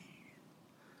glory?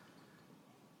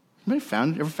 Ever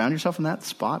found yourself in that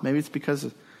spot? Maybe it's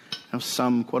because of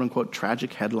some quote-unquote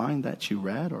tragic headline that you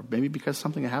read, or maybe because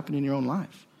something that happened in your own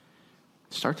life.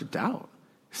 Start to doubt,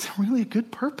 Is there really a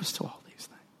good purpose to all these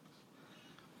things?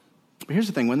 But here's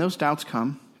the thing. When those doubts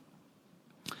come,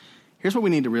 here's what we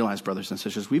need to realize, brothers and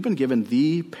sisters. We've been given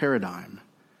the paradigm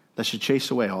that should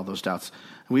chase away all those doubts.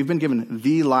 And we've been given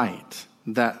the light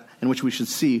in which we should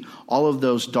see all of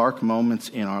those dark moments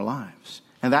in our lives.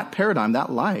 And that paradigm,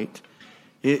 that light,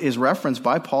 is referenced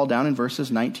by Paul down in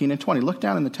verses 19 and 20. Look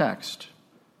down in the text.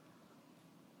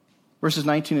 Verses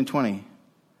 19 and 20.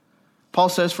 Paul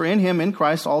says, "For in him, in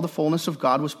Christ, all the fullness of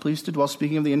God was pleased to dwell,"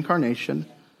 speaking of the incarnation,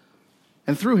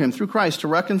 "and through him, through Christ, to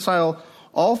reconcile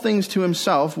all things to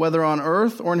himself, whether on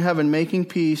earth or in heaven, making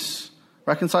peace,"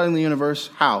 reconciling the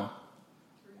universe. How?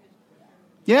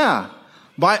 Yeah.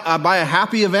 By a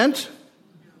happy event?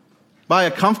 By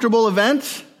a comfortable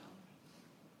event?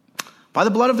 By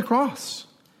the blood of the cross.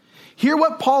 Here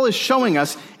what Paul is showing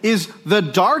us is the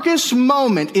darkest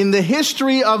moment in the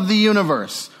history of the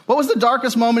universe. What was the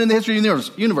darkest moment in the history of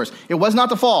the universe? It was not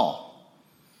the fall.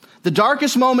 The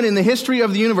darkest moment in the history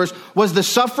of the universe was the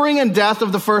suffering and death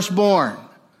of the firstborn.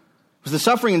 It was the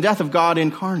suffering and death of God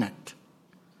incarnate.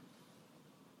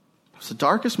 It was the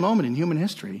darkest moment in human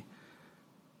history.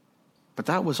 But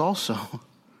that was also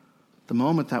the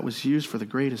moment that was used for the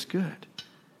greatest good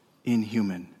in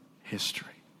human history.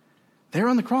 They're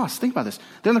on the cross. Think about this.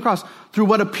 They're on the cross. Through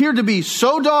what appeared to be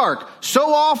so dark,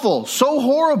 so awful, so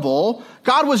horrible,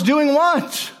 God was doing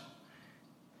what?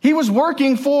 He was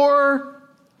working for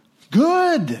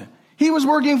good. He was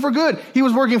working for good. He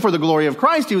was working for the glory of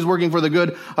Christ. He was working for the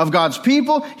good of God's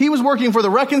people. He was working for the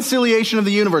reconciliation of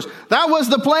the universe. That was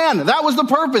the plan. That was the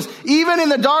purpose. Even in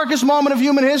the darkest moment of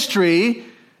human history,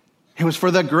 it was for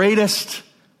the greatest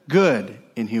good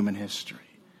in human history.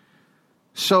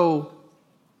 So,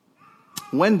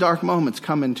 when dark moments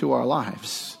come into our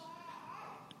lives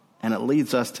and it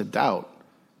leads us to doubt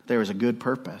that there is a good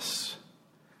purpose,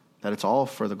 that it's all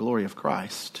for the glory of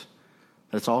Christ,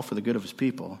 that it's all for the good of his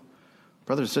people,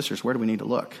 brothers and sisters, where do we need to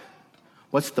look?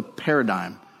 What's the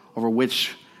paradigm over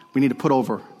which we need to put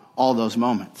over all those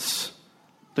moments?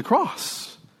 The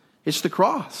cross. It's the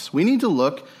cross. We need to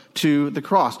look to the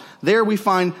cross. There we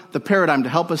find the paradigm to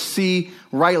help us see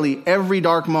rightly every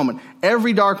dark moment.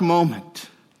 Every dark moment,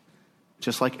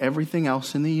 just like everything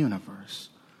else in the universe,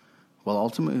 will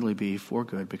ultimately be for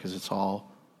good because it's all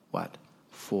what?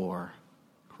 For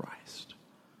Christ.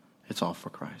 It's all for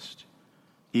Christ.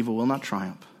 Evil will not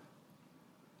triumph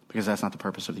because that's not the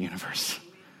purpose of the universe.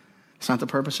 It's not the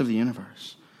purpose of the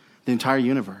universe. The entire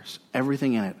universe,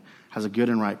 everything in it, has a good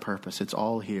and right purpose. It's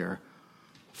all here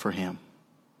for him,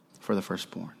 for the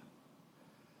firstborn.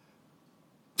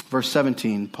 Verse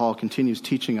 17, Paul continues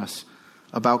teaching us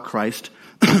about Christ,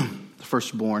 the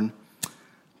firstborn,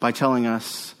 by telling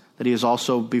us that he is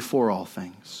also before all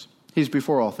things. He's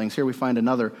before all things. Here we find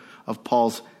another of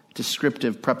Paul's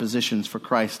descriptive prepositions for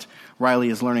Christ. Riley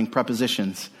is learning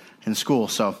prepositions in school,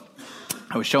 so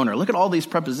I was showing her, look at all these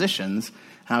prepositions,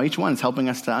 how each one is helping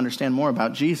us to understand more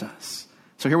about Jesus.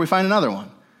 So here we find another one.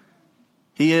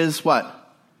 He is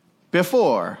what?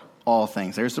 Before all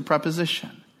things. There's the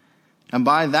preposition. And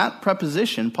by that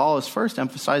preposition, Paul is first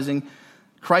emphasizing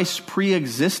Christ's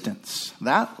pre-existence.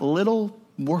 That little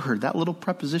word, that little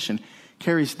preposition,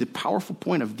 carries the powerful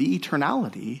point of the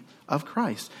eternality of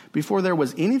Christ. Before there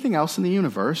was anything else in the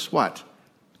universe, what?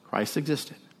 Christ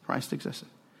existed. Christ existed.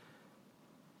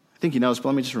 I think you know this, but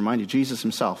let me just remind you, Jesus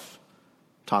himself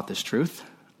taught this truth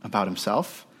about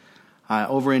himself.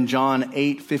 Over in John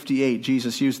 8:58,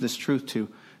 Jesus used this truth to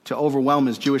overwhelm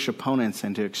his Jewish opponents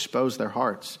and to expose their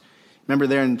hearts. Remember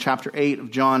there in chapter 8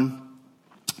 of John,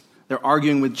 they're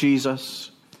arguing with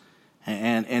Jesus,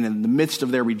 and in the midst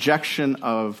of their rejection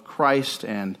of Christ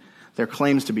and their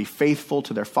claims to be faithful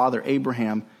to their father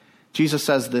Abraham, Jesus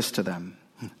says this to them.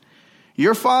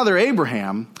 Your father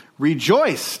Abraham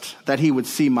rejoiced that he would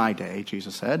see my day,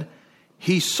 Jesus said.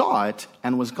 He saw it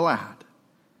and was glad.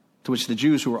 To which the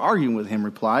Jews who were arguing with him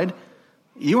replied,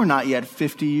 you are not yet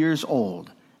 50 years old,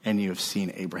 and you have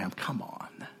seen Abraham. Come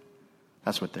on.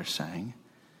 That's what they're saying.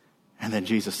 And then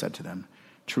Jesus said to them,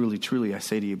 truly, truly, I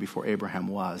say to you, before Abraham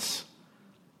was,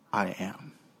 I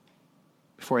am.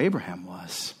 Before Abraham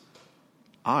was,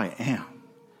 I am.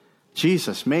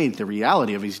 Jesus made the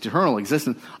reality of his eternal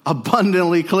existence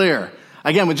abundantly clear.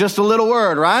 Again, with just a little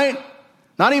word, right?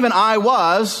 Not even I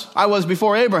was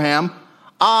before Abraham.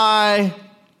 I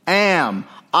am.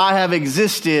 I have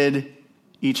existed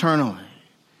eternally.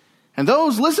 And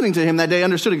those listening to him that day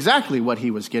understood exactly what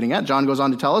he was getting at. John goes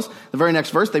on to tell us, the very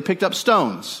next verse, they picked up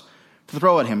stones to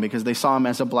throw at him because they saw him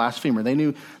as a blasphemer. They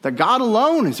knew that God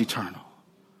alone is eternal.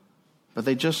 But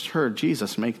they just heard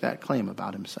Jesus make that claim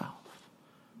about himself.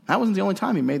 That wasn't the only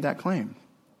time he made that claim.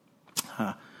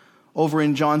 Over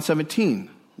in John 17,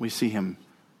 we see him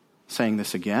saying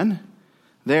this again.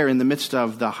 There in the midst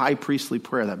of the high priestly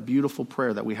prayer, that beautiful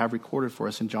prayer that we have recorded for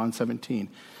us in John 17.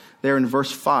 There in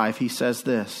verse 5, he says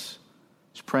this.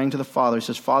 He's praying to the Father. He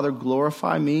says, Father,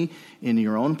 glorify me in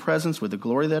your own presence with the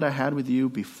glory that I had with you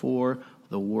before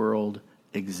the world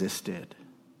existed.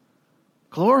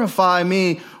 Glorify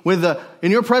me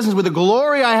in your presence with the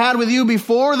glory I had with you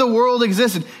before the world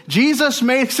existed. Jesus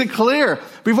makes it clear.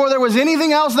 Before there was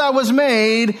anything else that was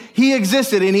made, he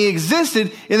existed. And he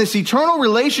existed in this eternal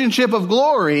relationship of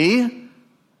glory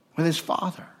with his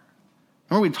Father.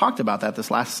 Remember, we talked about that this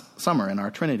last summer in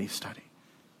our Trinity study.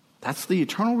 That's the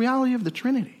eternal reality of the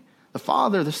Trinity. The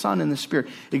Father, the Son, and the Spirit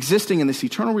existing in this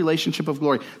eternal relationship of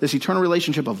glory, this eternal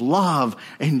relationship of love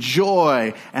and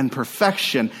joy and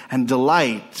perfection and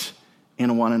delight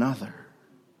in one another.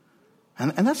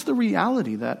 And that's the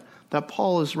reality that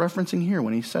Paul is referencing here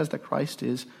when he says that Christ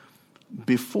is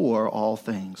before all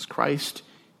things. Christ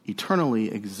eternally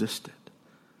existed.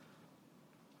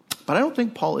 But I don't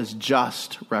think Paul is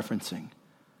just referencing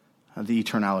the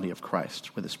eternality of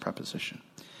Christ with this preposition.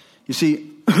 You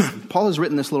see, Paul has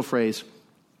written this little phrase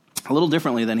a little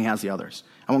differently than he has the others.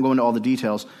 I won't go into all the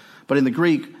details, but in the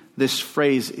Greek, this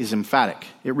phrase is emphatic.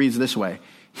 It reads this way: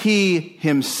 He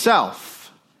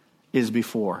himself is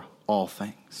before all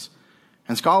things.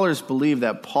 And scholars believe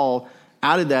that Paul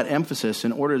added that emphasis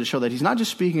in order to show that he's not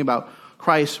just speaking about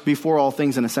Christ before all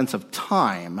things in a sense of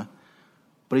time,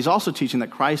 but he's also teaching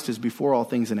that Christ is before all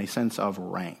things in a sense of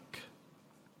rank.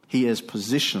 He is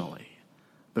positionally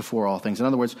before all things. In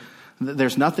other words,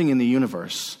 there's nothing in the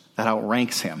universe that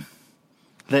outranks him.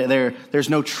 There's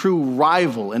no true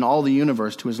rival in all the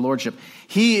universe to his lordship.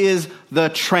 He is the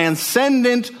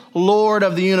transcendent Lord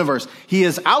of the universe. He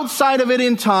is outside of it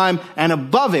in time and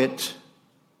above it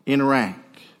in rank.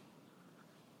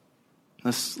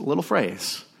 This little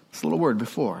phrase, this little word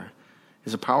before,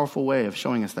 is a powerful way of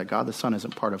showing us that God the Son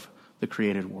isn't part of the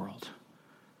created world.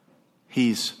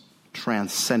 He's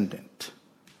transcendent.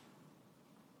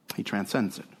 He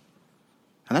transcends it.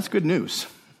 And that's good news.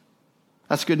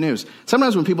 That's good news.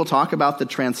 Sometimes when people talk about the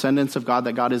transcendence of God,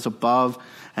 that God is above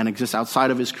and exists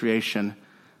outside of his creation,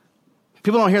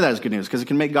 people don't hear that as good news because it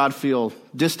can make God feel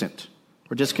distant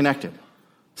or disconnected.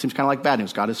 It seems kind of like bad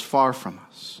news. God is far from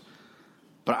us.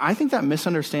 But I think that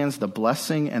misunderstands the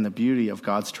blessing and the beauty of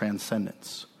God's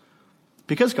transcendence.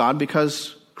 Because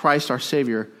Christ, our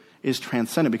Savior, is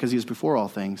transcendent, because he is before all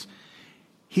things,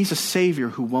 he's a Savior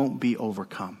who won't be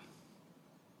overcome.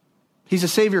 He's a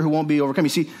Savior who won't be overcome. You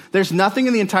see, there's nothing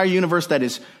in the entire universe that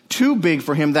is too big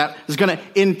for him that is going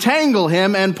to entangle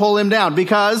him and pull him down,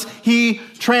 because he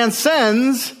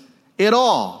transcends it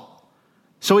all.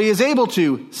 So he is able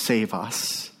to save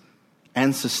us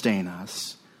and sustain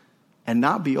us and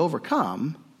not be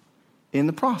overcome in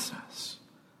the process.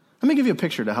 Let me give you a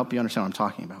picture to help you understand what I'm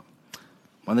talking about.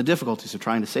 One of the difficulties of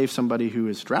trying to save somebody who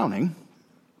is drowning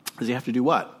is you have to do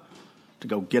what? To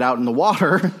go get out in the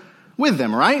water with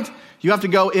them, right? You have to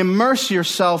go immerse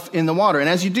yourself in the water. And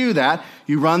as you do that,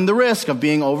 you run the risk of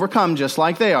being overcome just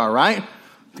like they are, right?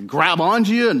 They grab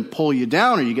onto you and pull you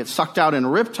down, or you get sucked out in a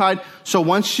riptide. So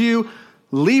once you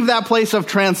leave that place of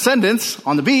transcendence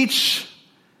on the beach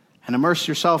and immerse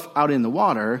yourself out in the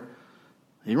water,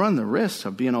 you run the risk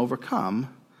of being overcome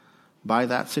by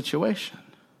that situation.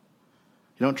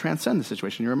 You don't transcend the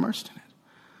situation, you're immersed in it.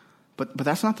 But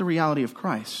that's not the reality of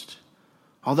Christ.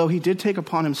 Although he did take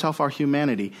upon himself our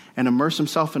humanity and immerse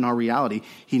himself in our reality,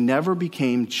 he never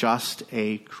became just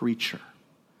a creature.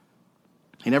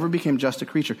 He never became just a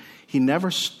creature. He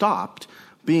never stopped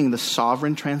being the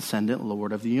sovereign, transcendent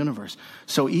Lord of the universe.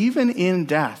 So even in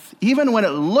death, even when it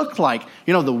looked like,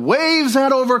 the waves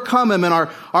had overcome him and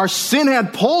our sin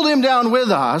had pulled him down with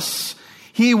us,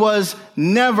 he was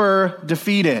never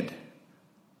defeated.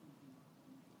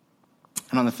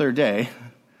 And on the third day,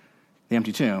 the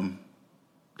empty tomb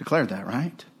declared that,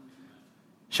 right?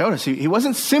 Showed us he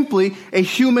wasn't simply a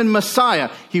human Messiah.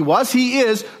 He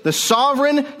is the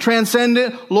sovereign,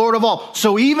 transcendent Lord of all.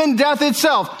 So even death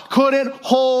itself couldn't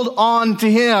hold on to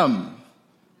him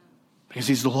because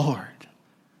he's the Lord. Do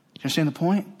you understand the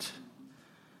point?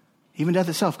 Even death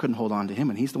itself couldn't hold on to him,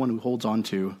 and he's the one who holds on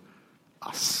to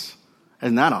us.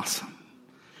 Isn't that awesome?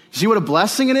 See what a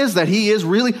blessing it is that he is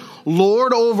really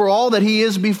Lord over all, that he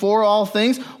is before all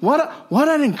things. What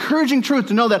an encouraging truth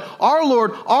to know that our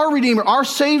Lord, our Redeemer, our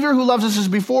Savior who loves us is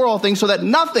before all things, so that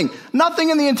nothing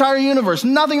in the entire universe,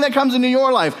 nothing that comes into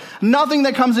your life, nothing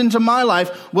that comes into my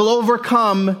life will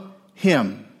overcome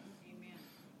him. Amen.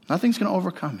 Nothing's going to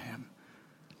overcome him.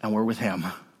 And we're with him.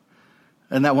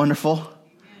 Isn't that wonderful? Amen.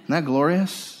 Isn't that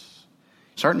glorious?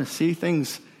 Starting to see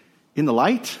things in the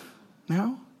light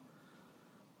now?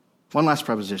 One last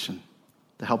preposition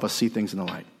to help us see things in the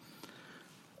light.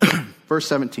 Verse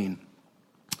 17.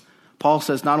 Paul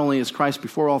says, not only is Christ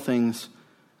before all things,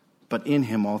 but in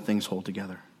him all things hold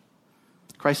together.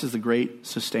 Christ is the great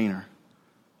sustainer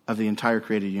of the entire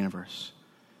created universe.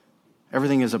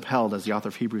 Everything is upheld, as the author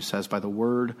of Hebrews says, by the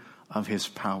word of his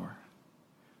power.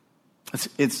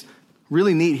 It's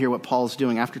really neat here what Paul's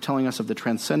doing. After telling us of the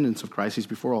transcendence of Christ, he's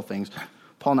before all things,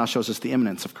 Paul now shows us the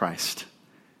immanence of Christ.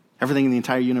 Everything in the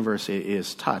entire universe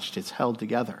is touched. It's held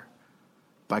together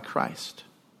by Christ.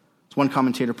 As one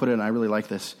commentator put it, and I really like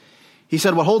this. He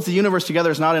said, what holds the universe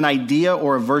together is not an idea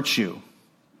or a virtue,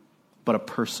 but a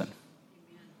person.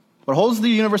 What holds the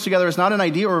universe together is not an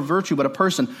idea or a virtue, but a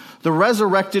person, the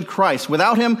resurrected Christ.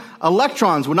 Without him,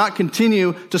 electrons would not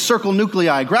continue to circle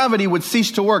nuclei. Gravity would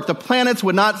cease to work. The planets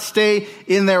would not stay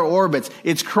in their orbits.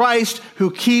 It's Christ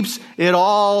who keeps it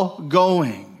all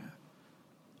going.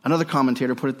 Another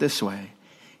commentator put it this way.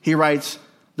 He writes,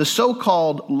 the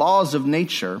so-called laws of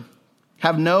nature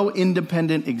have no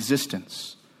independent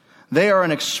existence. They are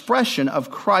an expression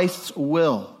of Christ's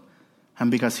will. And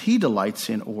because he delights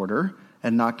in order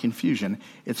and not confusion,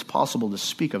 it's possible to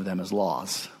speak of them as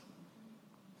laws.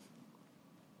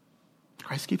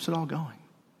 Christ keeps it all going.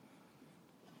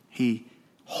 He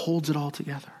holds it all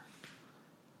together.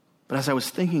 But as I was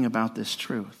thinking about this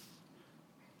truth,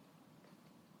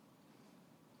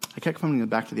 I kept coming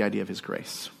back to the idea of his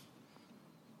grace.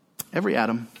 Every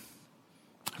atom,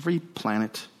 every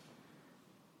planet,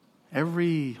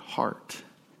 every heart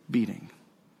beating,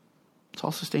 it's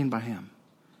all sustained by him.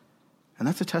 And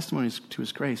that's a testimony to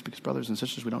his grace because, brothers and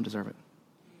sisters, we don't deserve it.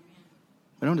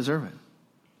 We don't deserve it.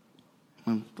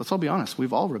 And let's all be honest.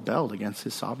 We've all rebelled against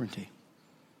his sovereignty.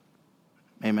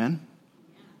 Amen?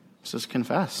 Let's just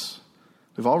confess.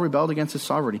 We've all rebelled against his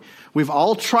sovereignty. We've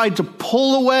all tried to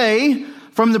pull away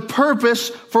from the purpose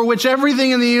for which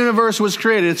everything in the universe was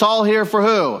created. It's all here for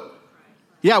who?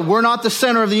 Yeah, we're not the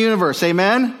center of the universe.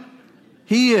 Amen?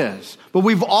 He is. But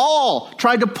we've all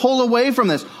tried to pull away from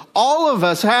this. All of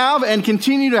us have and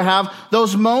continue to have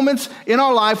those moments in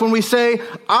our life when we say,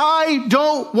 I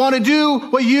don't want to do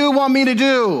what you want me to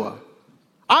do.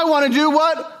 I want to do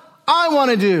what I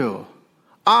want to do.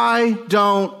 I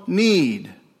don't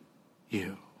need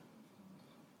you.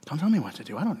 Don't tell me what to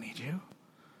do. I don't need you.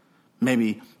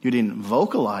 Maybe you didn't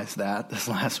vocalize that this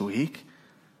last week,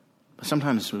 but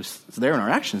sometimes it's there in our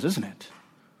actions, isn't it?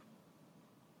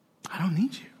 I don't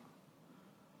need you.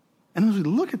 And as we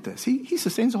look at this, he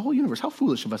sustains the whole universe. How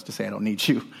foolish of us to say, I don't need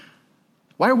you.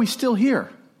 Why are we still here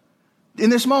in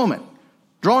this moment,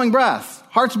 drawing breath,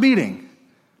 hearts beating?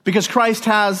 Because Christ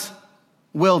has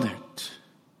willed it.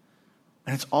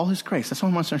 And it's all his grace. That's what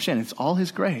I want us to understand. It's all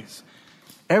his grace.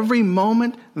 Every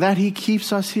moment that he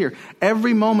keeps us here,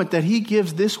 every moment that he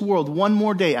gives this world one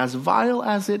more day, as vile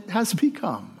as it has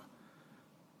become,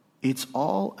 it's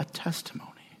all a testimony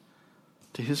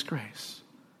to his grace.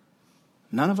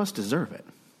 None of us deserve it.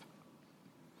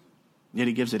 Yet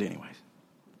he gives it anyways.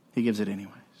 He gives it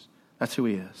anyways. That's who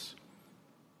he is.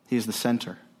 He is the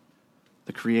center,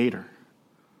 the creator,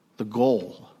 the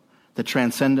goal, the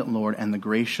transcendent Lord, and the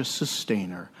gracious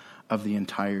sustainer of the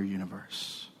entire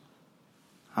universe.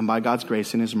 And by God's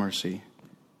grace and his mercy,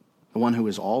 the one who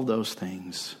is all those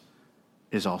things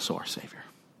is also our Savior,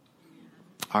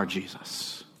 our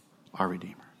Jesus, our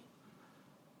Redeemer.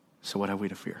 So what have we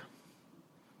to fear?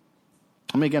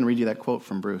 Let me again read you that quote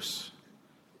from Bruce.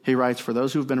 He writes, for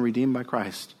those who have been redeemed by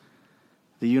Christ,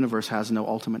 the universe has no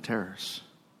ultimate terrors,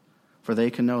 for they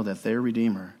can know that their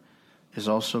Redeemer is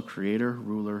also creator,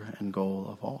 ruler, and goal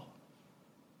of all.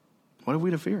 What have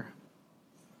we to fear?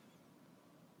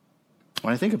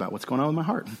 When I think about what's going on with my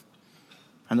heart,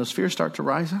 and those fears start to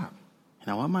rise up,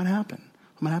 what might happen?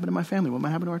 What might happen to my family? What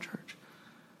might happen to our church?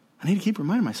 I need to keep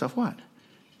reminding myself what?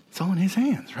 It's all in his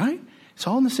hands, right? It's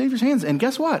all in the Savior's hands. And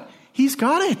guess what? He's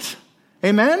got it.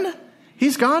 Amen?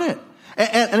 He's got it.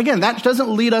 And again, that doesn't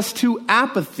lead us to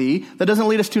apathy. That doesn't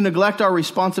lead us to neglect our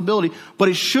responsibility. But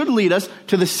it should lead us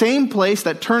to the same place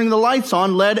that turning the lights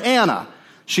on led Anna.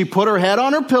 She put her head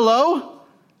on her pillow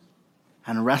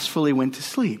and restfully went to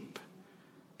sleep.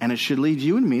 And it should lead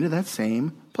you and me to that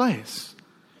same place.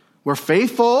 We're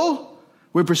faithful.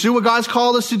 We pursue what God's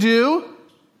called us to do.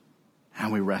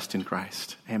 And we rest in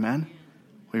Christ. Amen?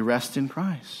 We rest in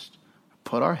Christ.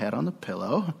 Put our head on the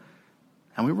pillow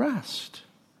and we rest.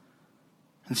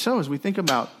 And so as we think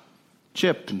about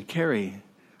Chip and Carrie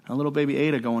and little baby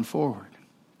Ada going forward,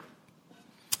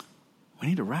 we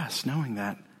need to rest knowing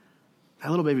that that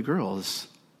little baby girl is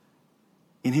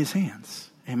in his hands.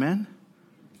 Amen?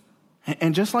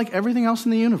 And just like everything else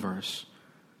in the universe,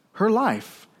 her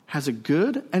life has a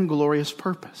good and glorious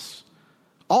purpose.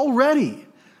 Already,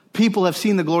 people have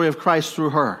seen the glory of Christ through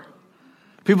her.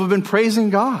 People have been praising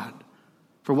God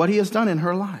for what he has done in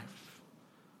her life.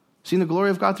 Seen the glory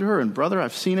of God through her. And brother,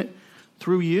 I've seen it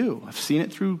through you. I've seen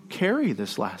it through Carrie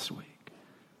this last week.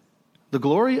 The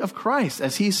glory of Christ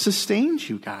as he sustained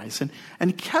you guys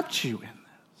and kept you in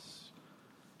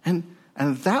this.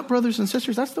 And that, brothers and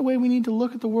sisters, that's the way we need to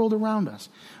look at the world around us.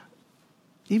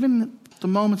 Even the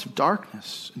moments of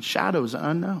darkness and shadows and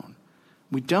unknown.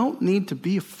 We don't need to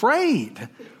be afraid.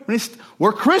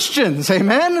 We're Christians,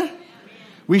 amen?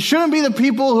 We shouldn't be the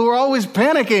people who are always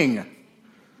panicking.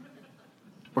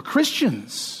 We're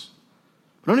Christians.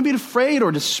 We don't need to be afraid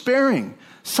or despairing.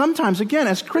 Sometimes, again,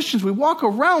 as Christians, we walk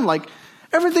around like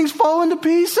everything's falling to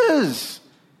pieces.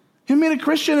 You meet a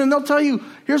Christian and they'll tell you,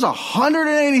 here's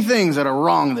 180 things that are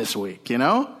wrong this week, you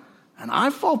know? And I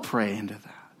fall prey into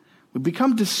that. We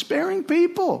become despairing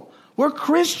people. We're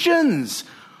Christians.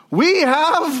 We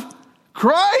have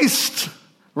Christ,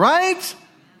 right?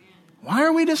 Why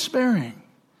are we despairing?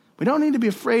 We don't need to be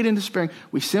afraid and despairing.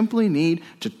 We simply need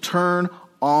to turn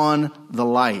on the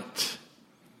light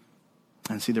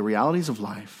and see the realities of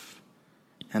life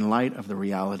in light of the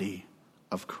reality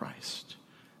of Christ.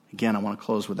 Again, I want to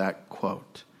close with that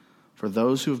quote. For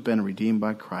those who have been redeemed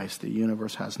by Christ, the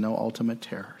universe has no ultimate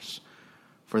terrors,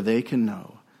 for they can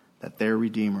know that their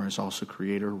Redeemer is also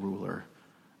creator, ruler,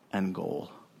 and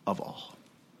goal of all.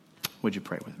 Would you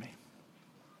pray with me?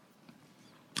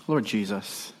 Lord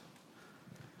Jesus,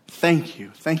 thank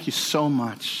you. Thank you so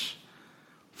much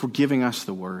for giving us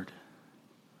the word.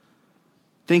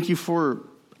 Thank you for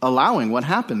allowing what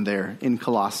happened there in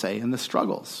Colossae and the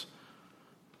struggles.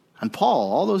 And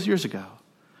Paul, all those years ago,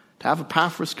 to have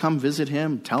Epaphras come visit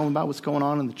him, tell him about what's going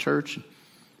on in the church,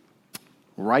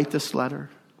 write this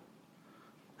letter,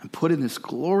 and put in this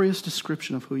glorious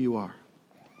description of who you are.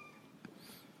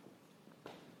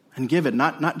 And give it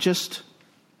not just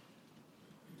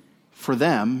for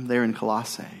them there in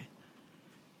Colossae,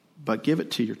 but give it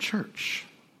to your church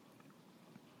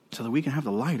so that we can have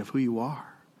the light of who you are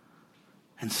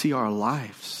and see our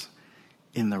lives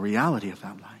in the reality of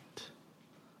that light.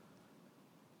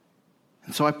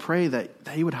 And so I pray that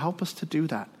you would help us to do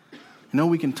that. I know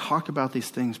we can talk about these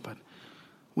things, but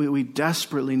we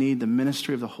desperately need the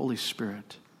ministry of the Holy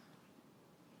Spirit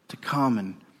to come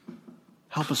and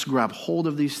help us grab hold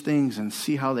of these things and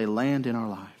see how they land in our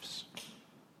lives.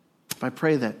 I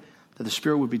pray that the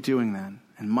Spirit would be doing that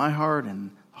in my heart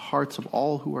and the hearts of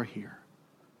all who are here.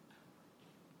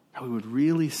 That we would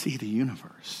really see the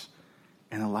universe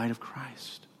in the light of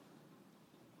Christ.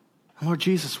 And Lord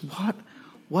Jesus,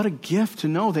 what a gift to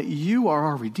know that you are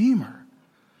our Redeemer.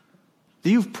 That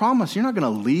you've promised you're not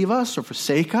going to leave us or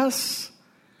forsake us.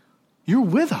 You're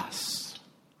with us.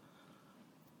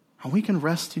 And we can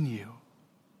rest in you.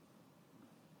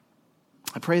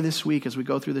 I pray this week as we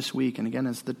go through this week, and again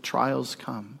as the trials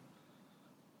come,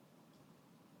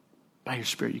 by your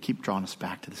Spirit, you keep drawing us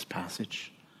back to this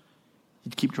passage.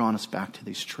 You keep drawing us back to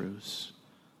these truths.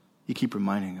 You keep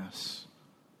reminding us,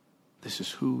 this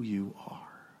is who you are.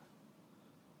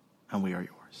 And we are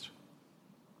yours.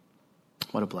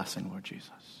 What a blessing, Lord Jesus.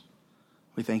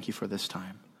 We thank you for this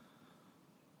time.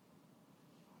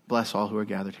 Bless all who are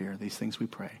gathered here. These things we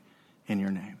pray in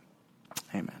your name.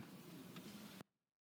 Amen.